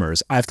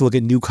customers. I have to look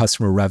at new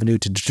customer revenue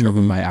to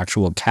determine my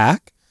actual CAC.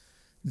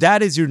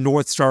 that is your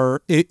North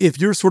Star. If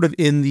you're sort of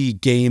in the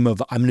game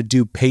of, I'm going to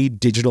do paid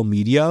digital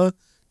media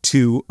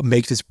to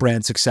make this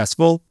brand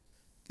successful,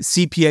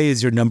 CPA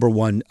is your number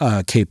one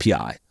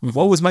KPI.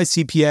 What was my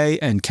CPA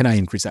and can I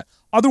increase that?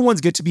 Other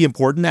ones get to be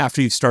important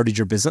after you've started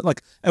your business.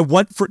 Like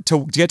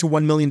to get to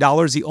 $1 million,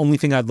 the only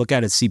thing I'd look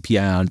at is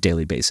CPI on a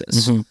daily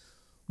basis.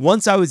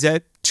 Once I was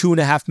at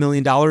 $2.5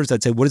 million,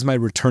 I'd say, what does my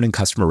returning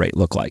customer rate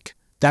look like?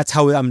 That's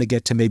how I'm going to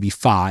get to maybe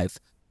 5.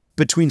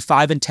 Between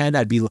 5 and 10,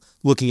 I'd be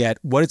looking at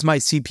what is my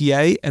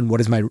CPA and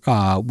what is my,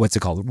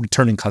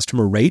 returning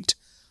customer rate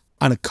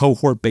on a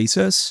cohort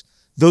basis.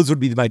 Those would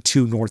be my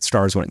 2 North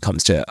Stars when it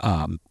comes to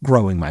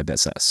growing my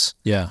business.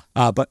 Yeah.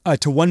 But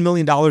to $1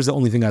 million, the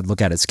only thing I'd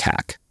look at is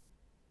CAC.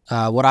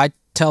 What I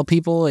tell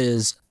people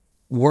is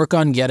work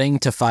on getting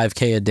to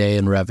 5K a day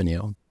in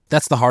revenue.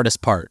 That's the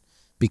hardest part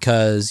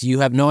because you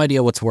have no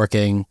idea what's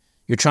working.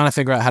 You're trying to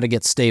figure out how to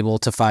get stable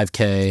to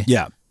 5K.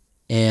 Yeah.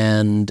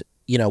 And,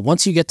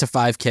 once you get to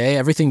 5K,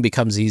 everything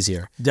becomes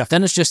easier. Definitely.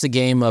 Then it's just a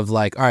game of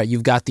like, all right,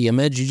 you've got the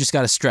image. You just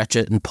got to stretch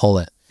it and pull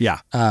it. Yeah.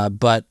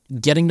 But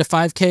getting to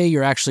 5K,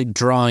 you're actually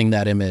drawing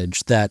that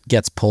image that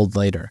gets pulled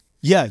later.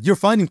 Yeah, you're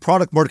finding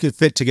product market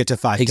fit to get to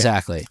 5K.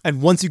 Exactly.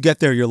 And once you get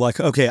there, you're like,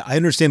 okay, I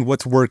understand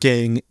what's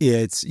working.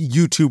 It's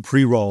YouTube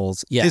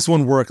pre-rolls. Yeah. This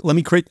one worked. Let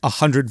me create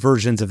 100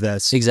 versions of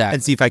this. Exactly.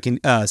 And see if I can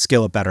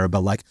scale it better.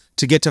 But like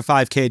to get to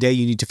 5K a day,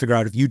 you need to figure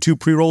out if YouTube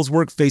pre-rolls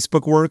work,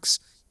 Facebook works,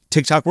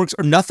 TikTok works,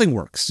 or nothing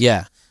works.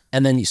 Yeah.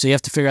 And then so you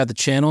have to figure out the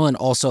channel and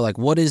also like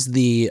what is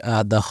the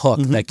hook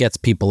that gets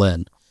people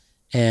in.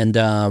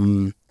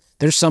 And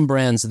there's some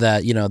brands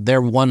that,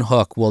 their one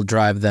hook will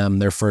drive them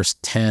their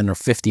first 10 or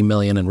 50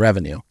 million in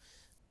revenue.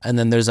 And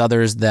then there's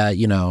others that,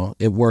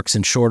 it works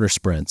in shorter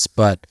sprints.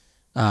 But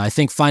I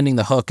think finding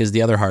the hook is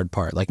the other hard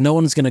part. Like no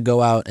one's going to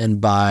go out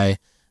and buy,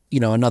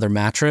 another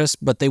mattress,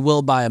 but they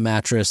will buy a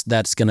mattress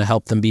that's going to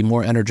help them be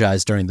more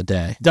energized during the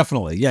day.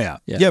 Definitely. Yeah.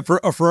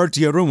 For our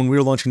deodorant, when we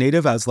were launching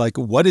Native, I was like,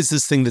 what is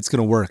this thing that's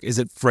going to work? Is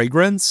it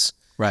fragrance?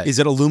 Right. Is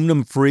it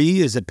aluminum free?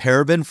 Is it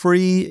paraben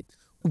free?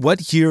 What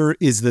here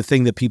is the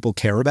thing that people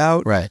care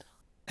about? Right.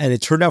 And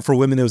it turned out for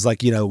women, it was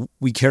like,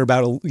 we care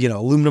about,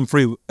 aluminum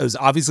free. It was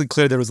obviously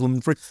clear there was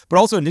aluminum free. But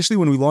also initially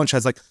when we launched, I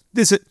was like,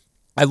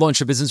 I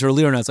launched a business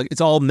earlier and I was like,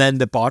 it's all men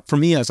that bought from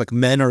me. I was like,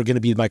 men are going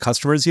to be my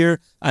customers here.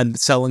 I'm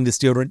selling this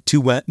deodorant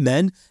to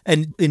men.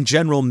 And in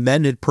general,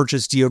 men had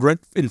purchased deodorant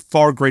in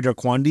far greater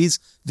quantities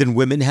than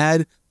women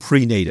had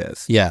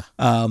pre-Native. Yeah.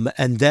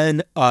 And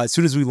then as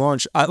soon as we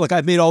launched,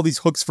 I made all these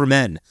hooks for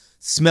men.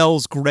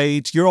 Smells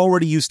great. You're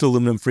already used to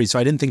aluminum free, so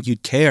I didn't think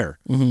you'd care.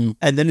 And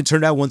then it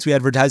turned out once we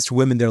advertised to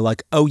women, they're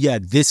like, oh yeah,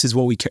 this is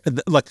what we care.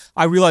 Like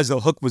I realized the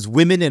hook was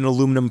women and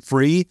aluminum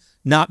free,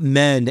 not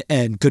men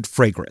and good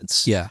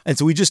fragrance. Yeah. And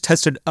so we just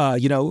tested,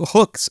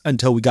 hooks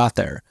until we got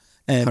there.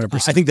 And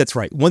 100%. I think that's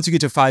right. Once you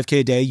get to 5K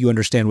a day, you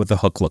understand what the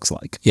hook looks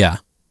like. Yeah.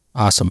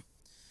 Awesome.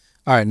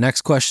 All right.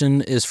 Next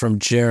question is from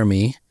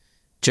Jeremy.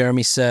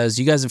 Jeremy says,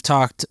 you guys have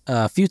talked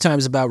a few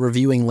times about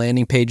reviewing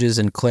landing pages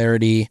in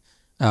Clarity,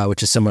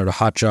 which is similar to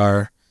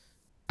Hotjar.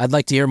 I'd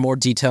like to hear more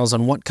details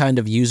on what kind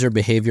of user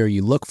behavior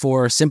you look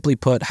for. Simply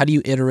put, how do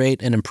you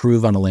iteate and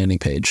improve on a landing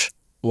page?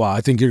 Wow,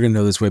 I think you're going to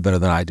know this way better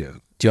than I do.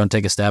 Do you want to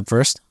take a stab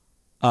first?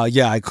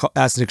 Yeah, I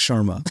asked Nick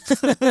Sharma.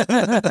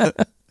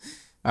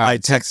 I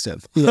text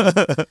him.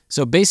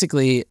 So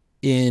basically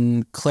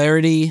in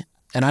Clarity,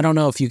 and I don't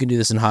know if you can do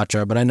this in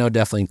Hotjar, but I know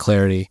definitely in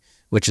Clarity,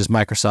 which is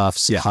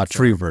Microsoft's Hotjar.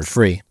 Free version.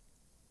 Free.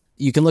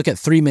 You can look at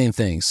 4 main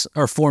things.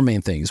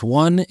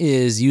 One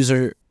is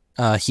user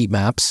heat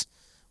maps.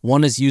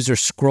 One is user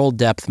scroll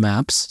depth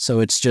maps. So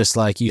it's just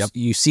like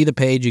you see the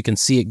page, you can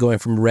see it going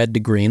from red to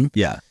green.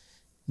 Yeah.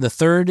 The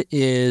third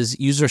is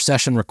user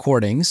session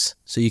recordings.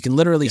 So you can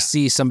literally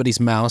see somebody's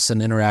mouse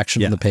and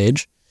interaction on the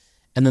page.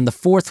 And then the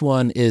fourth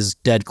one is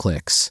dead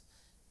clicks.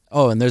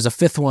 Oh, and there's a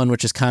fifth one,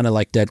 which is kind of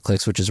like dead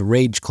clicks, which is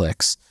rage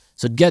clicks.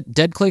 So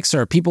dead clicks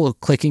are people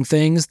clicking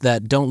things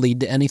that don't lead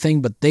to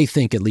anything, but they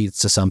think it leads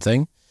to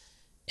something.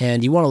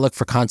 And you want to look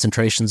for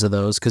concentrations of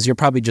those because you're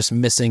probably just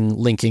missing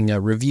linking a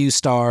review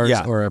stars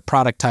or a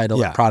product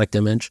title or product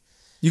image.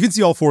 You can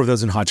see all 4 of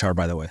those in Hotjar,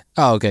 by the way.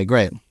 Oh, okay,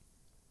 great.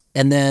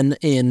 And then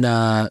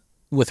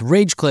with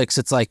rage clicks,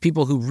 it's like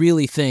people who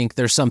really think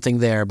there's something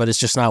there, but it's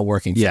just not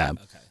working for them.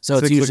 Okay. So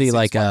it's usually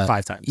like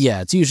 5 times.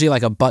 Yeah, it's usually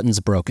like a button's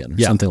broken or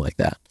something like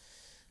that.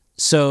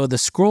 So the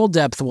scroll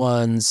depth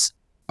ones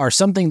are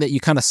something that you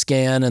kind of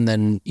scan and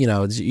then,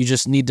 you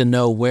just need to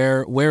know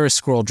where is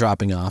scroll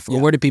dropping off or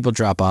where do people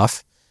drop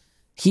off.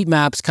 Heat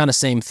maps, kind of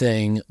same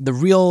thing. The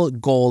real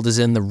gold is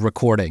in the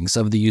recordings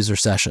of the user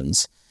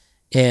sessions.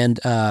 And,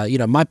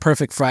 my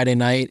perfect Friday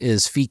night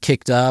is feet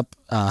kicked up,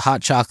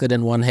 hot chocolate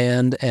in one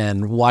hand,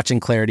 and watching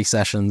Clarity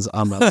sessions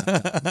on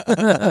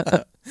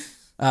my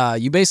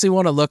You basically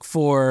want to look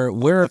for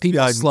where are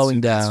people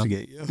slowing down.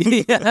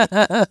 You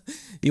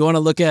want to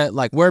look at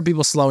where are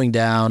people slowing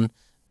down?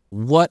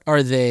 What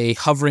are they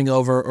hovering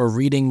over or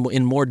reading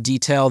in more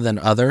detail than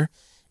other?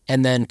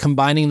 And then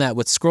combining that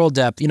with scroll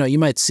depth, you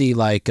might see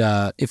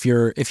if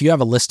you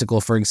have a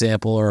listicle, for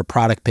example, or a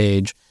product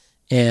page,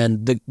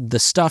 And the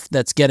stuff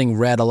that's getting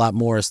read a lot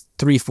more is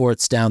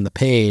 3/4 down the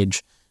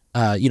page.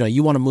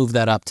 You want to move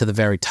that up to the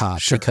very top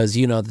because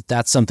you know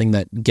that's something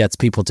that gets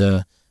people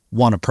to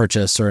want to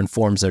purchase or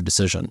informs their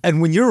decision.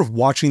 And when you're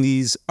watching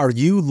these, are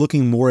you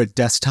looking more at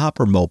desktop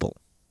or mobile?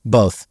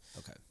 Both.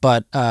 Okay.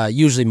 But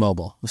usually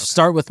mobile. Okay.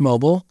 Start with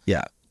mobile.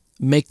 Yeah.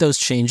 Make those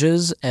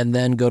changes and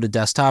then go to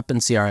desktop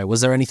and see, all right,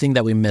 was there anything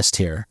that we missed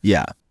here?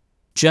 Yeah.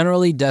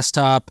 Generally,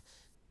 desktop.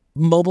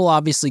 Mobile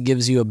obviously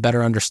gives you a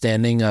better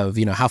understanding of,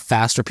 how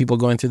fast are people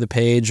going through the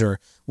page or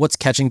what's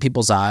catching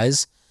people's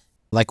eyes.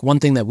 Like one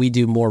thing that we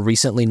do more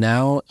recently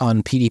now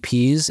on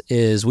PDPs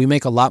is we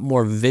make a lot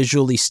more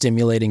visually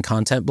stimulating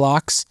content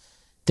blocks,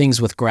 things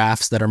with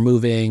graphs that are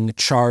moving,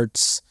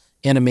 charts,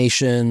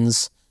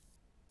 animations.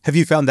 Have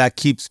you found that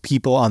keeps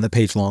people on the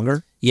page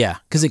longer? Yeah,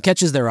 because it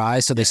catches their eye,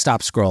 so they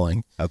stop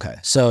scrolling. Okay.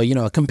 So,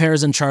 a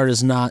comparison chart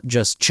is not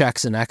just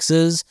checks and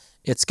X's.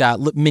 It's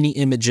got mini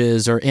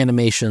images or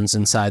animations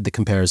inside the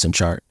comparison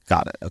chart.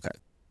 Got it. Okay.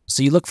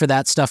 So you look for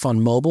that stuff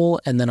on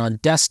mobile, and then on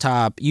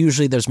desktop,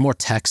 usually there's more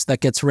text that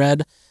gets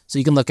read. So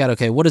you can look at,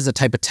 okay, what is the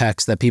type of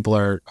text that people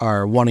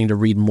are wanting to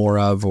read more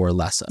of or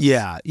less of?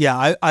 Yeah.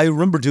 I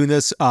remember doing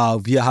this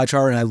via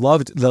Hotjar, and I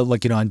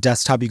loved on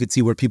desktop, you could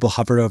see where people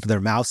hovered over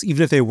their mouse,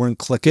 even if they weren't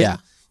clicking. Yeah.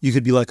 You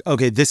could be like,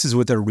 okay, this is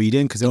what they're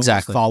reading because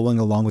they're following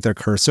along with their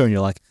cursor, and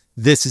you're like,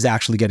 this is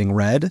actually getting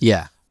read.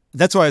 Yeah.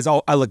 That's why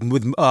I like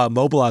with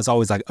mobile, I was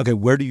always like, okay,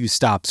 where do you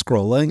stop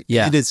scrolling?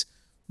 Yeah. It is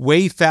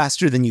way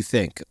faster than you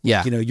think.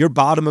 Yeah. Your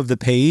bottom of the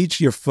page,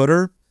 your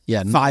footer,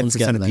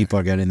 5% of people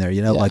are getting there.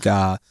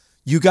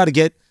 You got to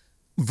get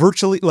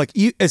virtually,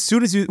 as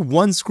soon as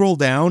one scroll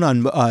down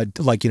on,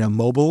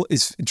 mobile,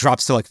 it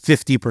drops to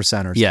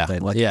 50% or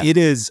something. Yeah. It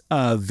is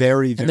very,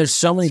 very. And there's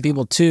so many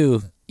people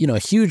too, a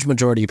huge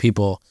majority of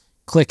people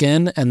click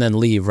in and then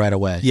leave right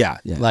away. Yeah.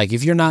 Like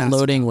if you're not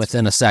loading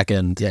within a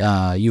second,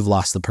 you've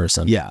lost the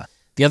person. Yeah.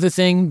 The other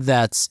thing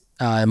that's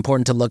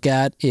important to look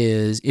at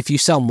is if you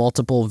sell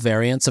multiple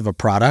variants of a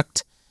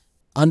product,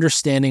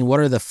 understanding what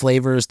are the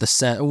flavors,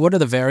 what are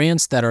the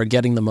variants that are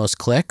getting the most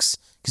clicks,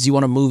 because you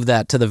want to move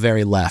that to the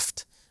very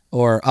left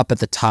or up at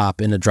the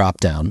top in a drop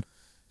down.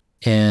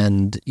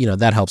 And,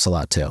 that helps a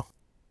lot too.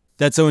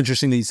 That's so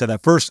interesting that you said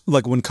that. First,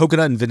 when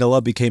coconut and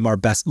vanilla became our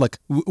best,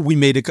 we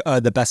made it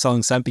the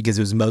best-selling scent because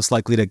it was most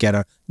likely to get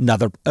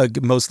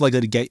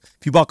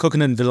if you bought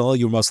coconut and vanilla,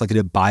 you were most likely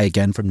to buy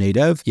again from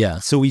Native. Yeah.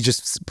 So we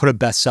just put a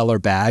bestseller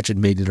badge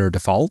and made it our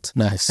default.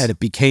 Nice. And it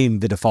became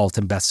the default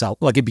and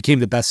bestseller. It became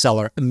the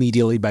bestseller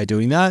immediately by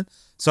doing that.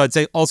 So I'd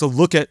say also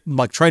look at,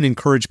 try and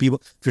encourage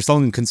people, if you're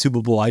selling a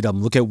consumable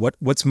item, look at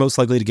what's most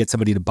likely to get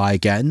somebody to buy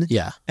again.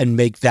 Yeah. And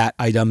make that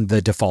item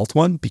the default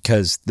one,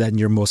 because then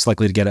you're most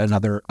likely to get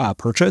another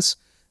purchase.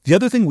 The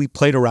other thing we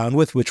played around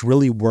with, which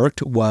really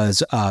worked,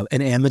 was,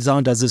 and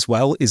Amazon does this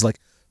well, is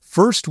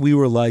first we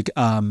were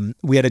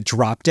we had a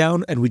drop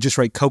down and we just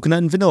write coconut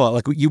and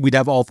vanilla. We'd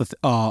have all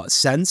the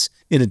scents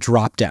in a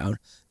drop down.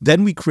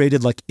 Then we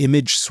created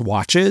image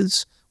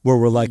swatches, where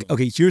we're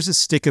okay, here's a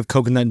stick of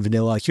coconut and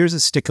vanilla, here's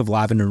a stick of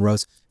lavender and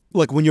rose.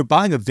 When you're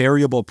buying a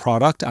variable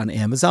product on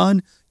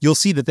Amazon, you'll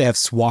see that they have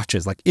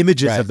swatches,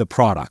 images of the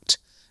product.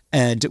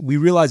 And we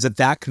realized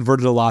that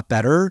converted a lot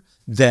better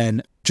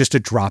than just a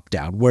drop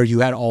down where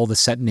you had all the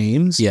set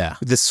names. Yeah.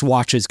 The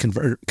swatches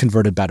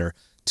converted better.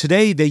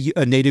 Today,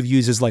 Native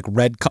uses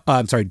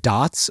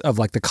dots of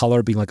the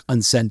color being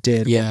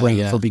unscented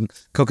or for being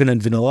coconut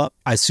and vanilla.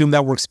 I assume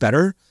that works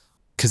better,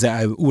 because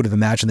I would have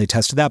imagined they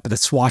tested that, but the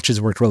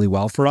swatches worked really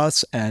well for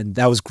us, and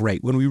that was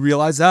great. When we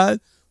realized that,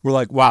 we're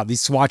like, wow,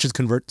 these swatches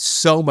convert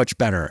so much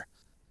better.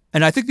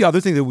 And I think the other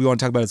thing that we want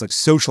to talk about is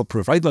social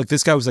proof, right?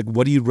 This guy was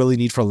what do you really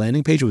need for a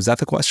landing page? Was that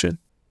the question?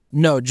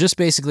 No, just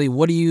basically,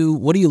 what are you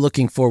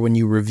looking for when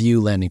you review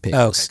landing pages?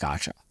 Okay,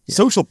 gotcha. Yeah.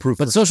 Social proof.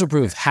 But social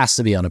proof has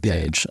to be on a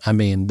page. Yeah. I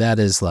mean, that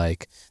is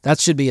that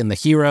should be in the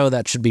hero.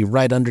 That should be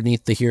right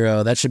underneath the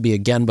hero. That should be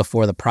again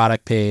before the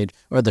product page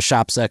or the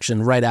shop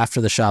section, right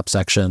after the shop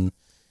section.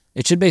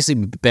 It should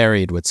basically be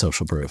buried with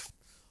social proof.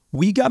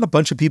 We got a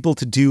bunch of people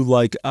to do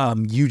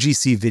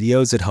UGC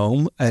videos at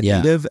home at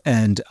Native,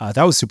 and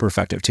that was super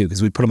effective too,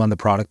 because we put them on the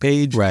product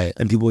page, right?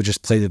 And people would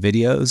just play the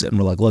videos, and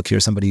we're like, look,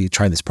 here's somebody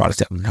trying this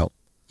product out and help.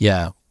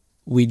 Yeah.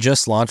 We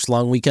just launched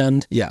Long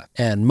Weekend. Yeah.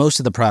 And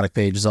most of the product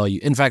page is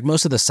in fact,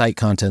 most of the site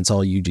content's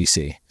all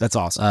UGC. That's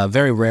awesome.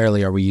 Very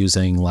rarely are we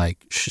using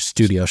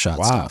studio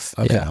shot stuff.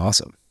 Okay,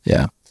 awesome.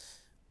 Yeah.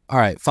 All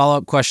right,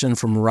 follow-up question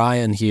from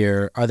Ryan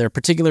here. Are there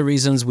particular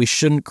reasons we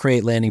shouldn't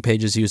create landing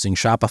pages using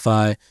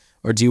Shopify,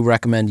 or do you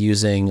recommend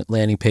using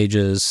landing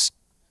pages,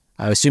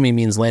 I assume he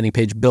means landing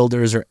page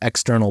builders or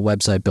external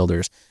website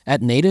builders?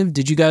 At Native,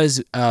 did you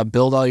guys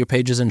build all your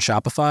pages in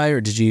Shopify,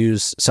 or did you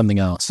use something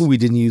else? We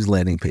didn't use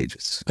landing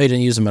pages. Oh, you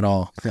didn't use them at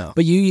all? No.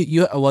 But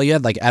you had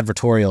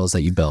advertorials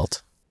that you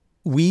built.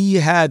 We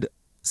had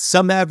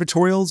some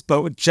advertorials,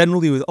 but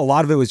generally a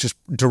lot of it was just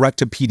direct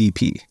to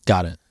PDP.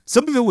 Got it.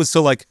 Some of it was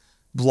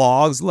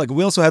blogs.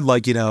 We also had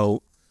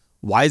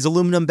why is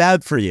aluminum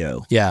bad for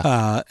you?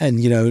 Yeah. And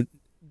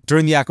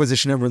during the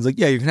acquisition, everyone's like,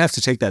 yeah, you're going to have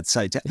to take that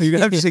site down. You're going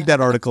to have to take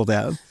that article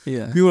down.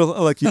 Yeah. People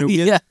are like,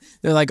 yeah.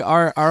 They're like,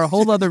 our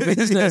whole other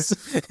business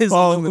is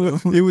aluminum.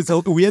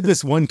 We had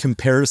this one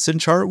comparison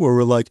chart where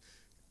we're like,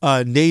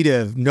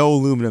 native, no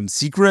aluminum,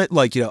 secret,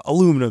 like,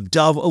 aluminum,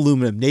 Dove,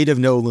 aluminum, native,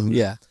 no aluminum.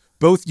 Yeah.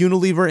 Both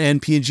Unilever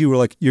and P&G were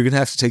like, you're going to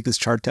have to take this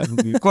chart down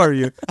when we acquire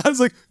you. I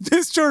was like,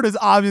 this chart is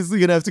obviously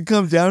going to have to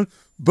come down.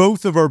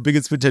 Both of our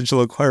biggest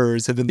potential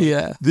acquirers have been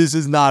like, this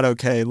is not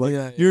okay.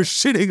 Like, you're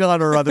shitting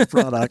on our other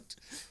product.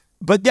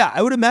 But yeah,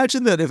 I would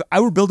imagine that if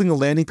I were building a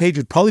landing page,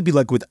 it'd probably be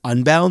like with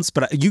Unbounce,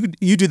 but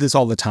you do this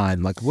all the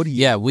time. Like, what do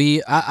you...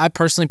 Yeah, I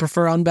personally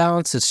prefer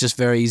Unbounce. It's just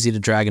very easy to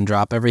drag and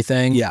drop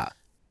everything. Yeah.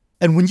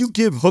 And when you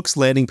give hooks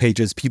landing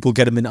pages, people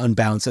get them in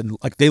Unbounce and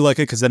like they like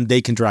it because then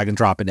they can drag and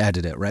drop and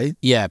edit it, right?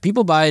 Yeah,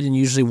 people buy it in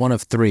usually one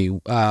of three.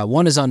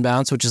 One is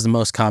Unbounce, which is the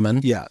most common.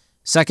 Yeah.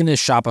 Second is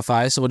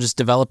Shopify, so we'll just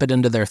develop it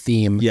into their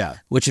theme. Yeah.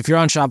 Which if you're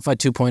on Shopify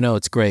 2.0,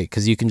 it's great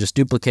because you can just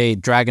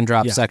duplicate, drag and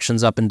drop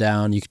sections up and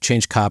down. You can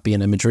change copy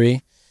and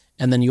imagery.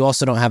 And then you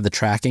also don't have the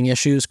tracking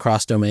issues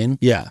cross-domain.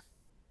 Yeah.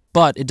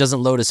 But it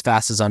doesn't load as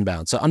fast as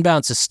Unbounce. So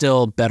Unbounce is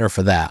still better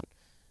for that.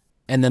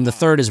 And then the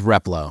third is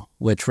Replo,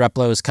 which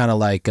Replo is kind of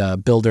like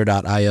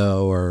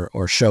Builder.io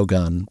or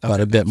Shogun, but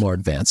a bit more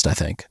advanced, I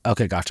think.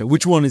 Okay, gotcha.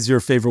 Which one is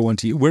your favorite one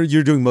to you? Where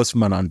you're doing most of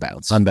them on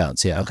Unbounce?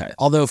 Unbounce, yeah. Okay.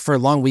 Although for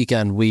Long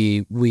Weekend,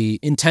 we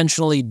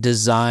intentionally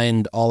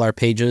designed all our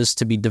pages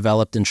to be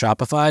developed in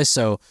Shopify.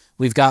 So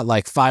we've got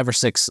like 5 or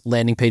 6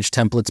 landing page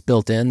templates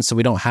built in, so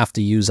we don't have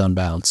to use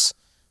Unbounce.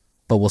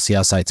 But we'll see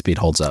how site speed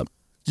holds up.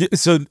 Yeah,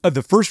 so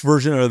the first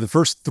version or the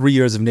first 3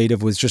 years of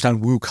native was just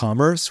on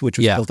WooCommerce, which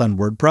was built on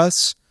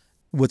WordPress.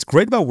 What's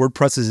great about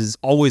WordPress is it's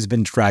always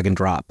been drag and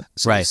drop.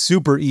 So it's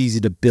super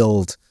easy to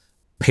build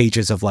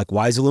pages of like,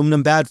 why is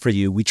aluminum bad for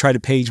you? We tried a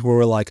page where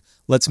we're like,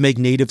 let's make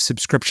native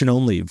subscription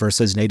only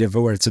versus native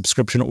where it's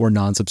subscription or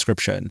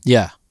non-subscription.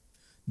 Yeah.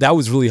 That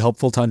was really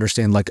helpful to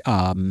understand like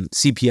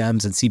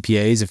CPMs and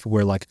CPAs. If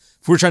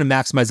we're trying to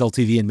maximize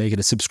LTV and make it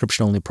a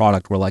subscription only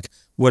product, we're like,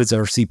 what does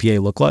our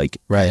CPA look like?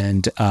 Right.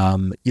 And,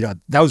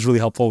 that was really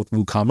helpful with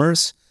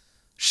WooCommerce.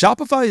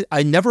 Shopify,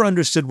 I never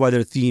understood why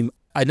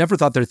I never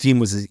thought their theme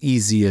was as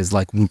easy as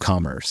like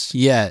WooCommerce.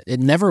 Yeah, it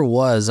never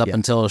was up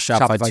until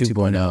Shopify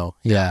 2.0.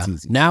 Yeah.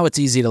 Now it's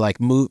easy to like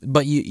move,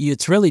 but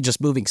it's really just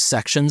moving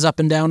sections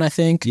up and down, I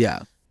think.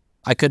 Yeah.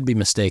 I could be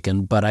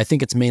mistaken, but I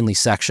think it's mainly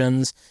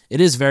sections.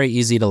 It is very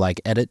easy to like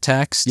edit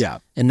text. Yeah.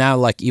 And now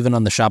like even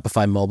on the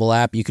Shopify mobile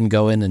app, you can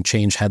go in and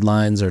change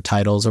headlines or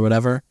titles or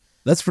whatever.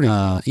 That's pretty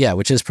cool. Yeah,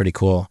 which is pretty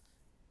cool.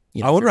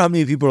 I wonder how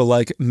many people are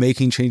like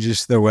making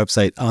changes to their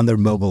website on their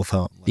mobile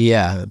phone.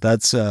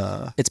 That's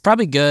it's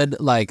probably good.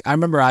 Like I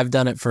remember I've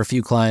done it for a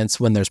few clients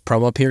when there's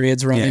promo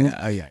periods running.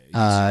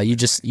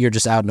 You're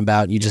just out and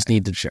about. You just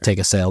need to take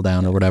a sale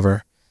down or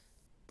whatever.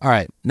 All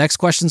right. Next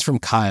question's from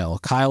Kyle.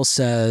 Kyle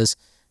says,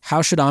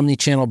 how should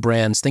omnichannel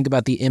brands think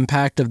about the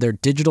impact of their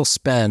digital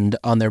spend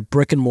on their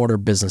brick and mortar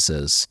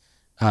businesses,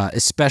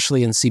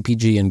 especially in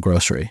CPG and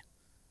grocery?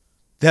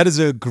 That is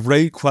a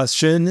great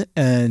question,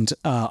 and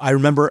I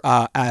remember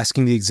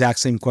asking the exact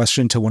same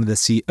question to one of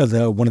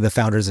the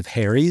founders of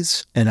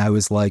Harry's, and I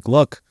was like,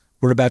 "Look,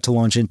 we're about to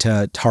launch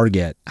into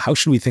Target. How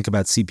should we think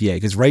about CPA?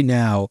 Because right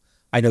now,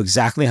 I know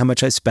exactly how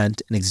much I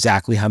spent and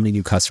exactly how many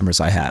new customers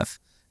I have,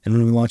 and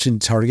when we launch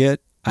into Target,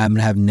 I'm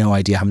gonna have no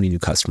idea how many new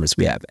customers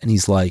we have." And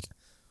he's like,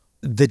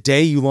 "The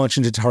day you launch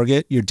into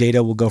Target, your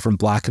data will go from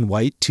black and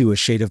white to a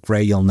shade of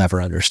gray you'll never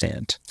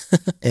understand."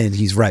 And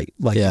he's right.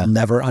 Like, you'll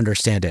never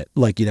understand it.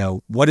 Like,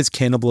 what is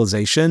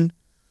cannibalization?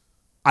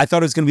 I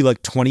thought it was going to be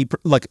like 20.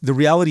 Like, the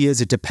reality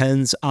is it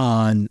depends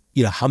on,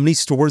 how many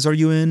stores are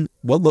you in?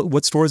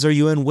 What stores are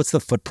you in? What's the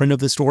footprint of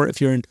the store?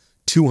 If you're in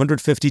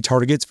 250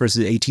 Targets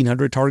versus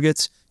 1,800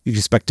 Targets, you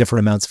expect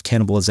different amounts of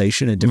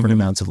cannibalization and different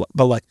amounts of,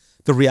 but like,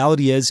 the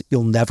reality is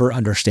you'll never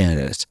understand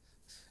it.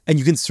 And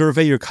you can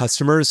survey your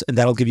customers, and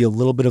that'll give you a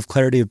little bit of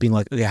clarity of being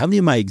like, okay, how many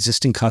of my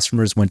existing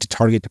customers went to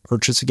Target to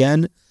purchase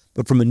again?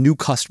 But from a new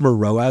customer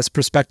ROAS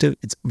perspective,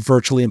 it's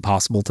virtually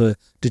impossible to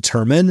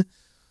determine.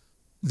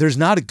 There's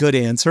not a good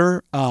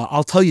answer.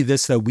 I'll tell you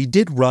this, though. We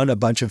did run a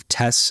bunch of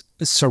tests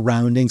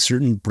surrounding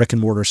certain brick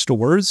and mortar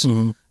stores.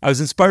 I was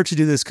inspired to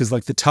do this because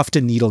like the Tuft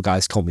and Needle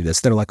guys told me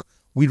this. They're like,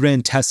 we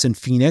ran tests in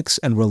Phoenix,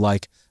 and we're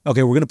like,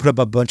 okay, we're going to put up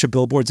a bunch of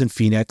billboards in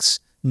Phoenix,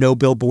 no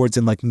billboards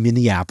in like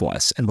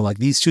Minneapolis. And we're like,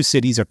 these two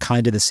cities are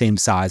kind of the same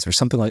size or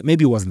something like,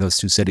 maybe it wasn't those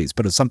two cities,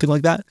 but it's something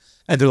like that.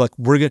 And they're like,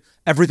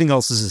 everything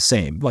else is the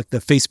same. Like the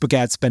Facebook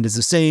ad spend is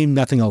the same.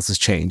 Nothing else has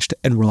changed.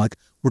 And we're like,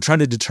 we're trying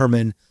to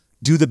determine,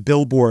 do the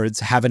billboards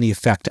have any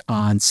effect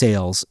on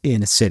sales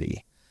in a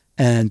city?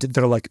 And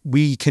they're like,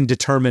 we can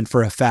determine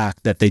for a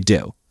fact that they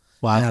do.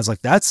 Wow. And I was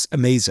like, that's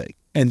amazing.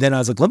 And then I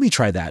was like, let me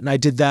try that. And I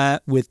did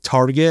that with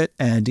Target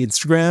and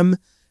Instagram.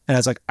 And I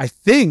was like, I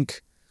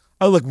think,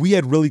 we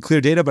had really clear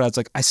data, but I was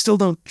like, I still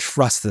don't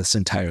trust this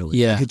entirely.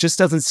 Yeah. Like, it just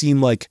doesn't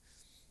seem like,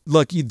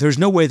 look, there's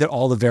no way that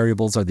all the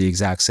variables are the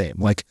exact same.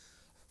 Like,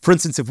 for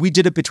instance, if we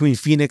did it between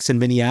Phoenix and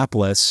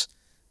Minneapolis,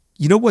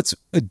 You know what's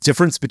a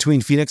difference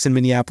between Phoenix and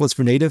Minneapolis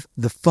for native?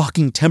 The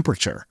fucking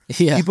temperature.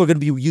 Yeah. People are going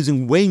to be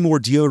using way more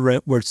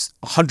deodorant where it's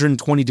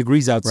 120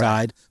 degrees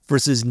outside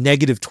versus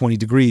negative 20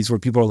 degrees where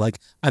people are like,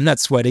 I'm not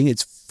sweating.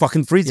 It's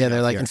fucking freezing. Yeah,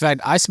 they're like, here. in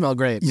fact, I smell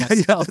great. Yeah,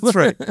 that's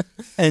right.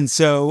 And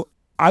so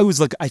I was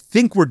like, I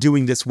think we're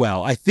doing this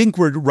well. I think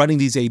we're running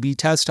these A/B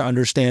tests to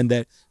understand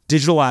that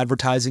digital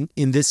advertising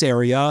in this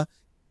area,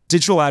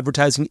 digital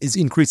advertising is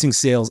increasing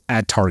sales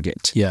at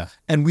Target. Yeah.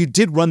 And we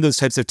did run those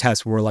types of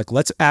tests where we're like,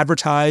 let's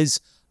advertise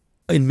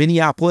in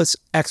Minneapolis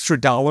extra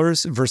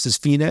dollars versus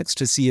Phoenix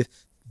to see if,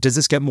 does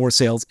this get more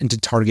sales into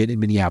Target in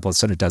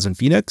Minneapolis than it does in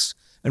Phoenix?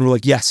 And we're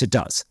like, yes, it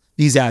does.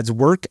 These ads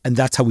work. And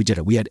that's how we did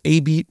it. We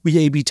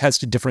A/B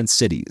tested different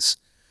cities.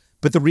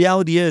 But the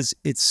reality is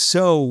it's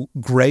so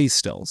gray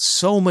still.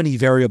 So many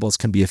variables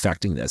can be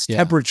affecting this. Yeah.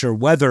 Temperature,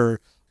 weather.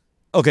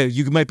 Okay,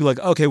 you might be like,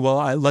 okay,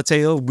 well, let's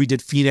say we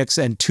did Phoenix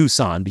and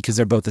Tucson because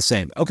they're both the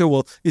same. Okay,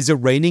 well, is it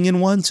raining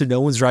in one so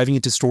no one's driving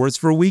into stores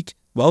for a week?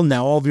 Well,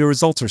 now all of your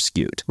results are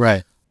skewed.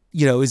 Right.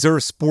 Is there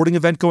a sporting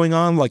event going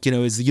on? Like,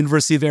 is the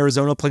University of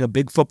Arizona playing a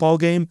big football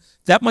game?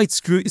 That might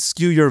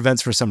skew your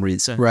events for some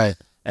reason. Right.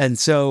 And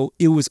so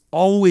it was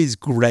always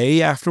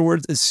gray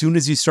afterwards. As soon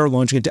as you start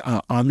launching into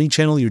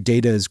omnichannel, your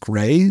data is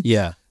gray.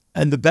 Yeah.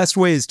 And the best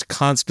way is to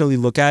constantly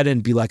look at it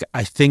and be like,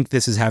 I think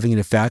this is having an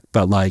effect,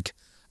 but like,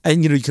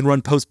 and you can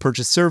run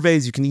post-purchase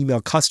surveys, you can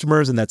email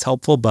customers, and that's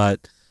helpful,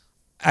 but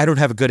I don't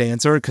have a good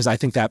answer because I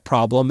think that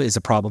problem is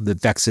a problem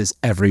that vexes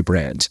every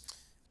brand.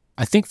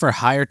 I think for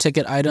higher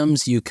ticket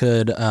items, you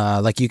could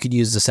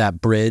use this app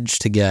Bridge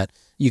to get,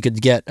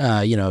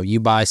 you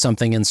buy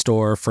something in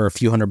store for a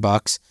few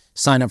 $100,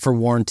 sign up for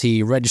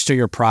warranty, register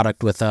your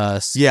product with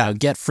us,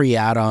 get free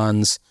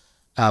add-ons,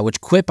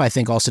 which Quip, I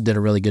think, also did a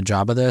really good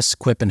job of this,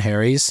 Quip and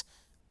Harry's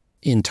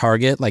in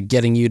Target, like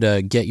getting you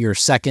to get your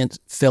second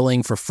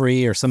filling for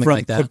free or something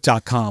like that.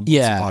 Quip.com.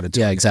 Yeah,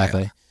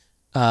 exactly.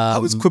 How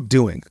was Quip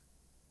doing?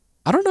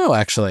 I don't know,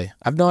 actually.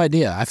 I have no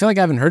idea. I feel like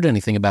I haven't heard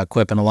anything about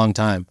Quip in a long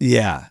time.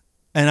 Yeah.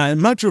 And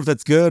I'm not sure if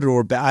that's good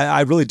or bad.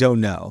 I really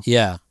don't know.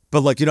 Yeah.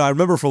 But I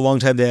remember for a long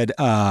time they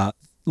had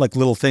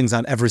little things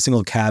on every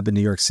single cab in New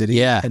York City.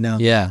 Yeah. And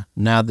now,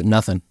 now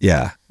nothing.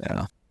 Yeah.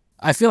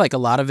 I feel like a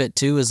lot of it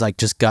too is like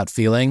just gut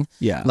feeling.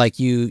 Yeah. Like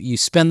you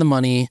spend the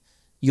money,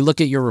 you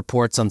look at your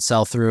reports on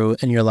sell-through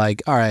and you're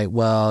like, all right,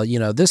 well,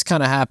 this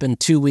kind of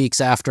happened 2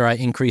 weeks after I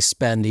increased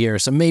spend here.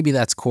 So maybe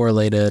that's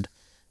correlated.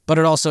 But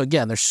it also,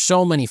 again, there's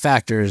so many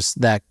factors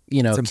that,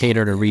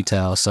 cater to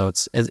retail. So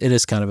it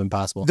is kind of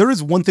impossible. There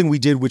is one thing we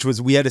did, which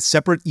was we had a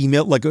separate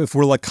email. Like if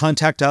we're like,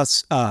 contact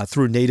us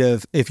through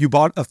Native. If you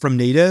bought from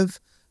Native,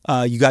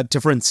 you got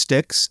different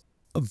sticks.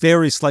 A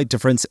very slight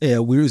difference.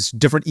 We use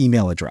different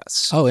email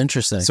address. Oh,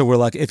 interesting. So we're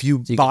like, if you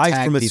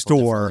buy from a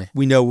store,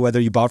 we know whether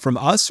you bought from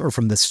us or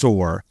from the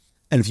store.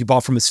 And if you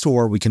bought from a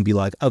store, we can be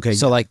like, okay.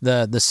 So like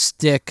the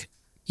stick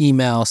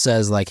email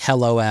says like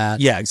hello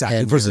at. Yeah,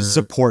 exactly. Versus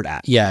support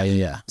at.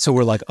 Yeah. So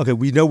we're like, okay,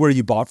 we know where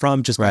you bought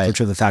from just by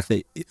virtue of the fact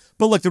that,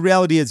 but like the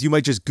reality is you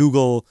might just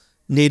Google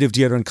Native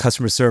deodorant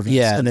customer service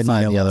and then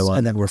find the other one.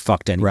 And then we're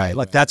fucked anyway. Right.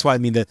 Like that's why I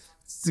mean that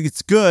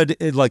it's good.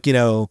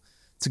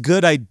 It's a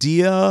good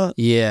idea.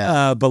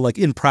 Yeah. But like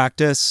in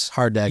practice,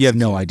 hard to execute. You have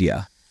no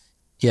idea.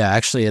 Yeah,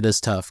 actually it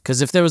is tough.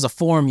 Because if there was a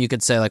form, you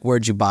could say like,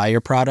 where'd you buy your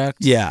product?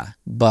 Yeah.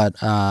 But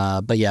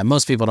yeah,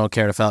 most people don't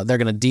care to fill out. They're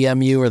going to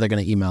DM you or they're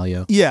going to email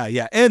you.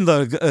 Yeah. And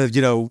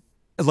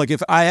like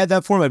if I had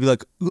that form, I'd be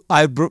like,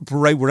 I'd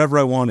write whatever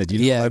I wanted.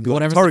 Yeah, I'd be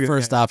whatever's like, the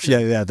first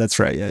option. Yeah, that's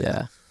right.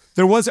 Yeah.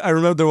 Yeah. I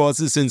remember there was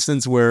this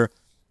instance where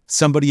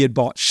somebody had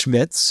bought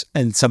Schmitz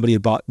and somebody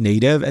had bought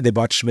Native and they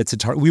bought Schmitz at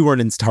Target. We weren't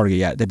in Target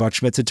yet. They bought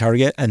Schmitz at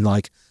Target and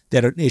like they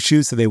had an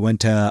issue. So they went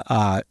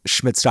to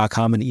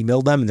schmitz.com and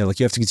emailed them and they're like,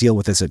 you have to deal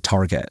with this at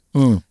Target.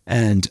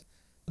 And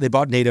they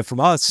bought Native from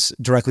us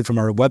directly from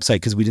our website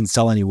because we didn't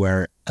sell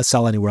anywhere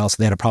else.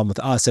 They had a problem with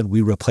us and we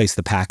replaced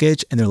the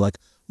package and they're like,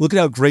 look at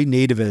how great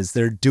Native is.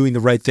 They're doing the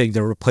right thing.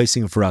 They're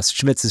replacing it for us.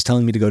 Schmitz is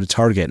telling me to go to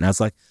Target. And I was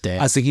like,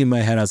 damn. I was thinking in my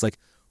head, I was like,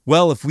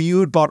 well, if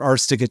you had bought our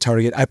stick at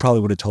Target, I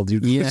probably would have told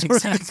you. Yeah,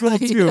 exactly.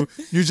 Too.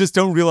 You just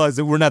don't realize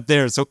that we're not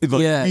there. So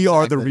we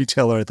are the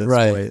retailer at this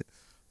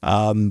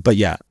point. But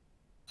yeah,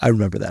 I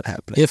remember that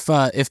happening.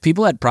 If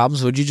people had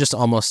problems, would you just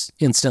almost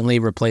instantly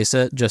replace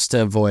it just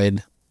to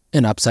avoid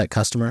an upset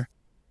customer?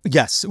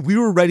 Yes, we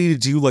were ready to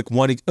do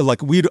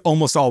we'd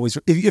almost always,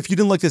 if you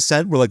didn't like the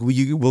scent, we're like,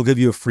 we'll give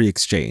you a free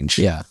exchange.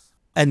 Yeah.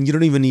 And you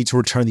don't even need to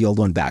return the old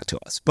one back to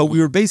us. But we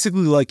were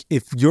basically like,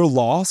 if you're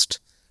lost,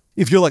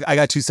 if you're like, I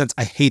got 2 cents,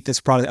 I hate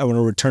this product, I want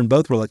to return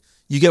both. We're like,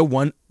 you get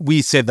one.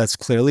 We said that's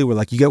clearly, we're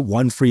like, you get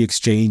one free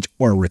exchange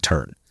or a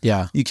return.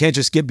 Yeah. You can't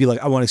just be like,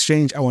 I want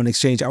exchange, I want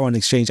exchange, I want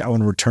exchange, I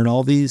want to return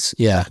all these.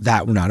 Yeah.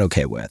 That we're not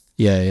okay with.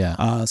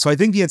 Yeah. So I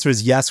think the answer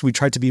is yes. We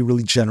tried to be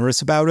really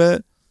generous about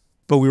it,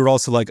 but we were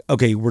also like,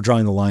 okay, we're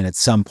drawing the line at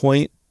some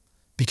point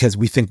because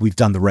we think we've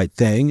done the right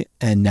thing.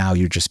 And now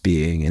you're just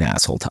being an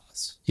asshole to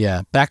us.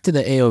 Yeah. Back to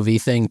the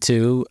AOV thing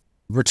too.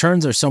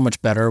 Returns are so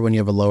much better when you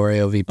have a lower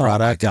AOV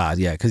product. Oh my God,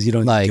 yeah, because you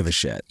don't give a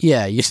shit.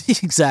 Yeah,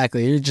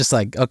 exactly. You're just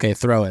like, okay,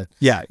 throw it.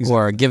 Yeah, exactly.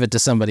 Or give it to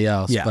somebody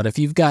else. Yeah. But if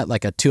you've got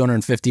like a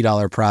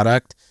 $250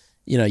 product,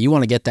 you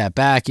want to get that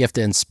back. You have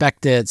to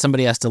inspect it.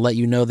 Somebody has to let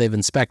you know they've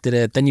inspected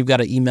it. Then you've got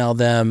to email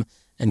them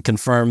and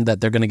confirm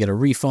that they're going to get a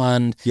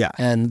refund. Yeah.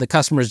 And the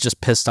customer's just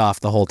pissed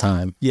off the whole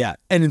time. Yeah.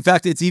 And in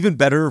fact, it's even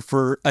better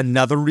for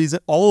another reason.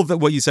 All of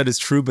what you said is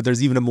true, but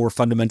there's even a more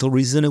fundamental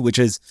reason, which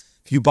is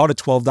if you bought a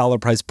 $12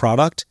 price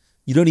product,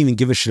 you don't even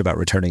give a shit about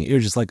returning it.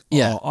 You're just like,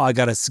 I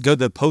got to go to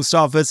the post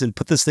office and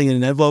put this thing in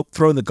an envelope,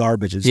 throw it in the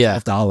garbage. It's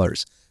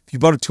 $12. If you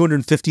bought a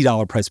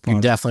 $250 price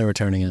product, you're definitely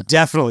returning it.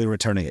 Definitely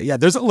returning it. Yeah.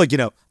 There's like,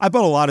 I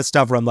bought a lot of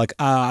stuff where I'm like,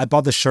 I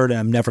bought this shirt and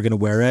I'm never going to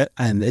wear it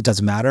and it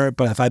doesn't matter.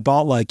 But if I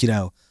bought like,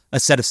 a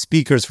set of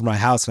speakers for my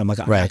house and I'm like,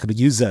 I'm not going to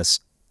use this,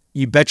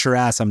 you bet your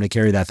ass I'm going to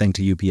carry that thing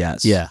to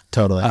UPS. Yeah,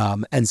 totally.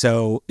 And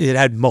so it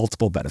had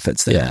multiple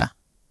benefits there. Yeah.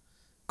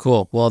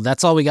 Cool. Well,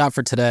 that's all we got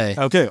for today.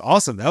 Okay,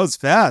 awesome. That was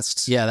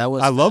fast. Yeah, that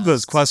was I love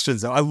those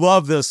questions, though. I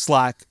love the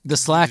Slack. The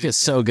Slack is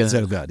so good.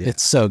 So good, yeah.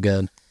 It's so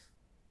good.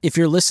 If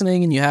you're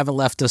listening and you haven't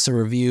left us a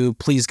review,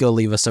 please go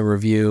leave us a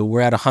review. We're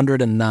at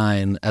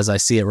 109 as I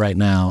see it right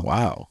now.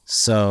 Wow.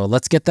 So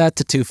let's get that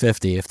to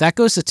 250. If that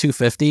goes to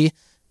 250,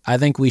 I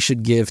think we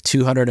should give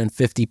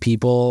 250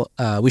 people,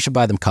 we should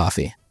buy them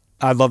coffee.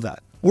 I love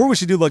that. Or we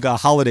should do like a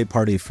holiday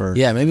party for...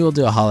 Yeah, maybe we'll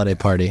do a holiday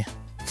party.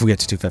 If we get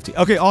to 250.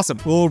 Okay, awesome.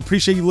 We'll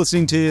appreciate you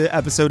listening to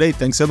episode 8.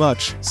 Thanks so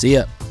much. See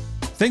ya.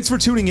 Thanks for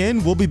tuning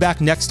in. We'll be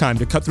back next time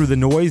to cut through the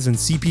noise in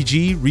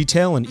CPG,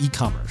 retail, and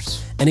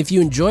e-commerce. And if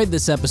you enjoyed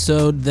this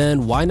episode,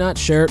 then why not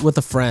share it with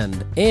a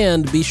friend?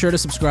 And be sure to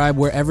subscribe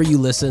wherever you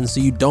listen so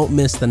you don't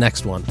miss the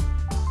next one.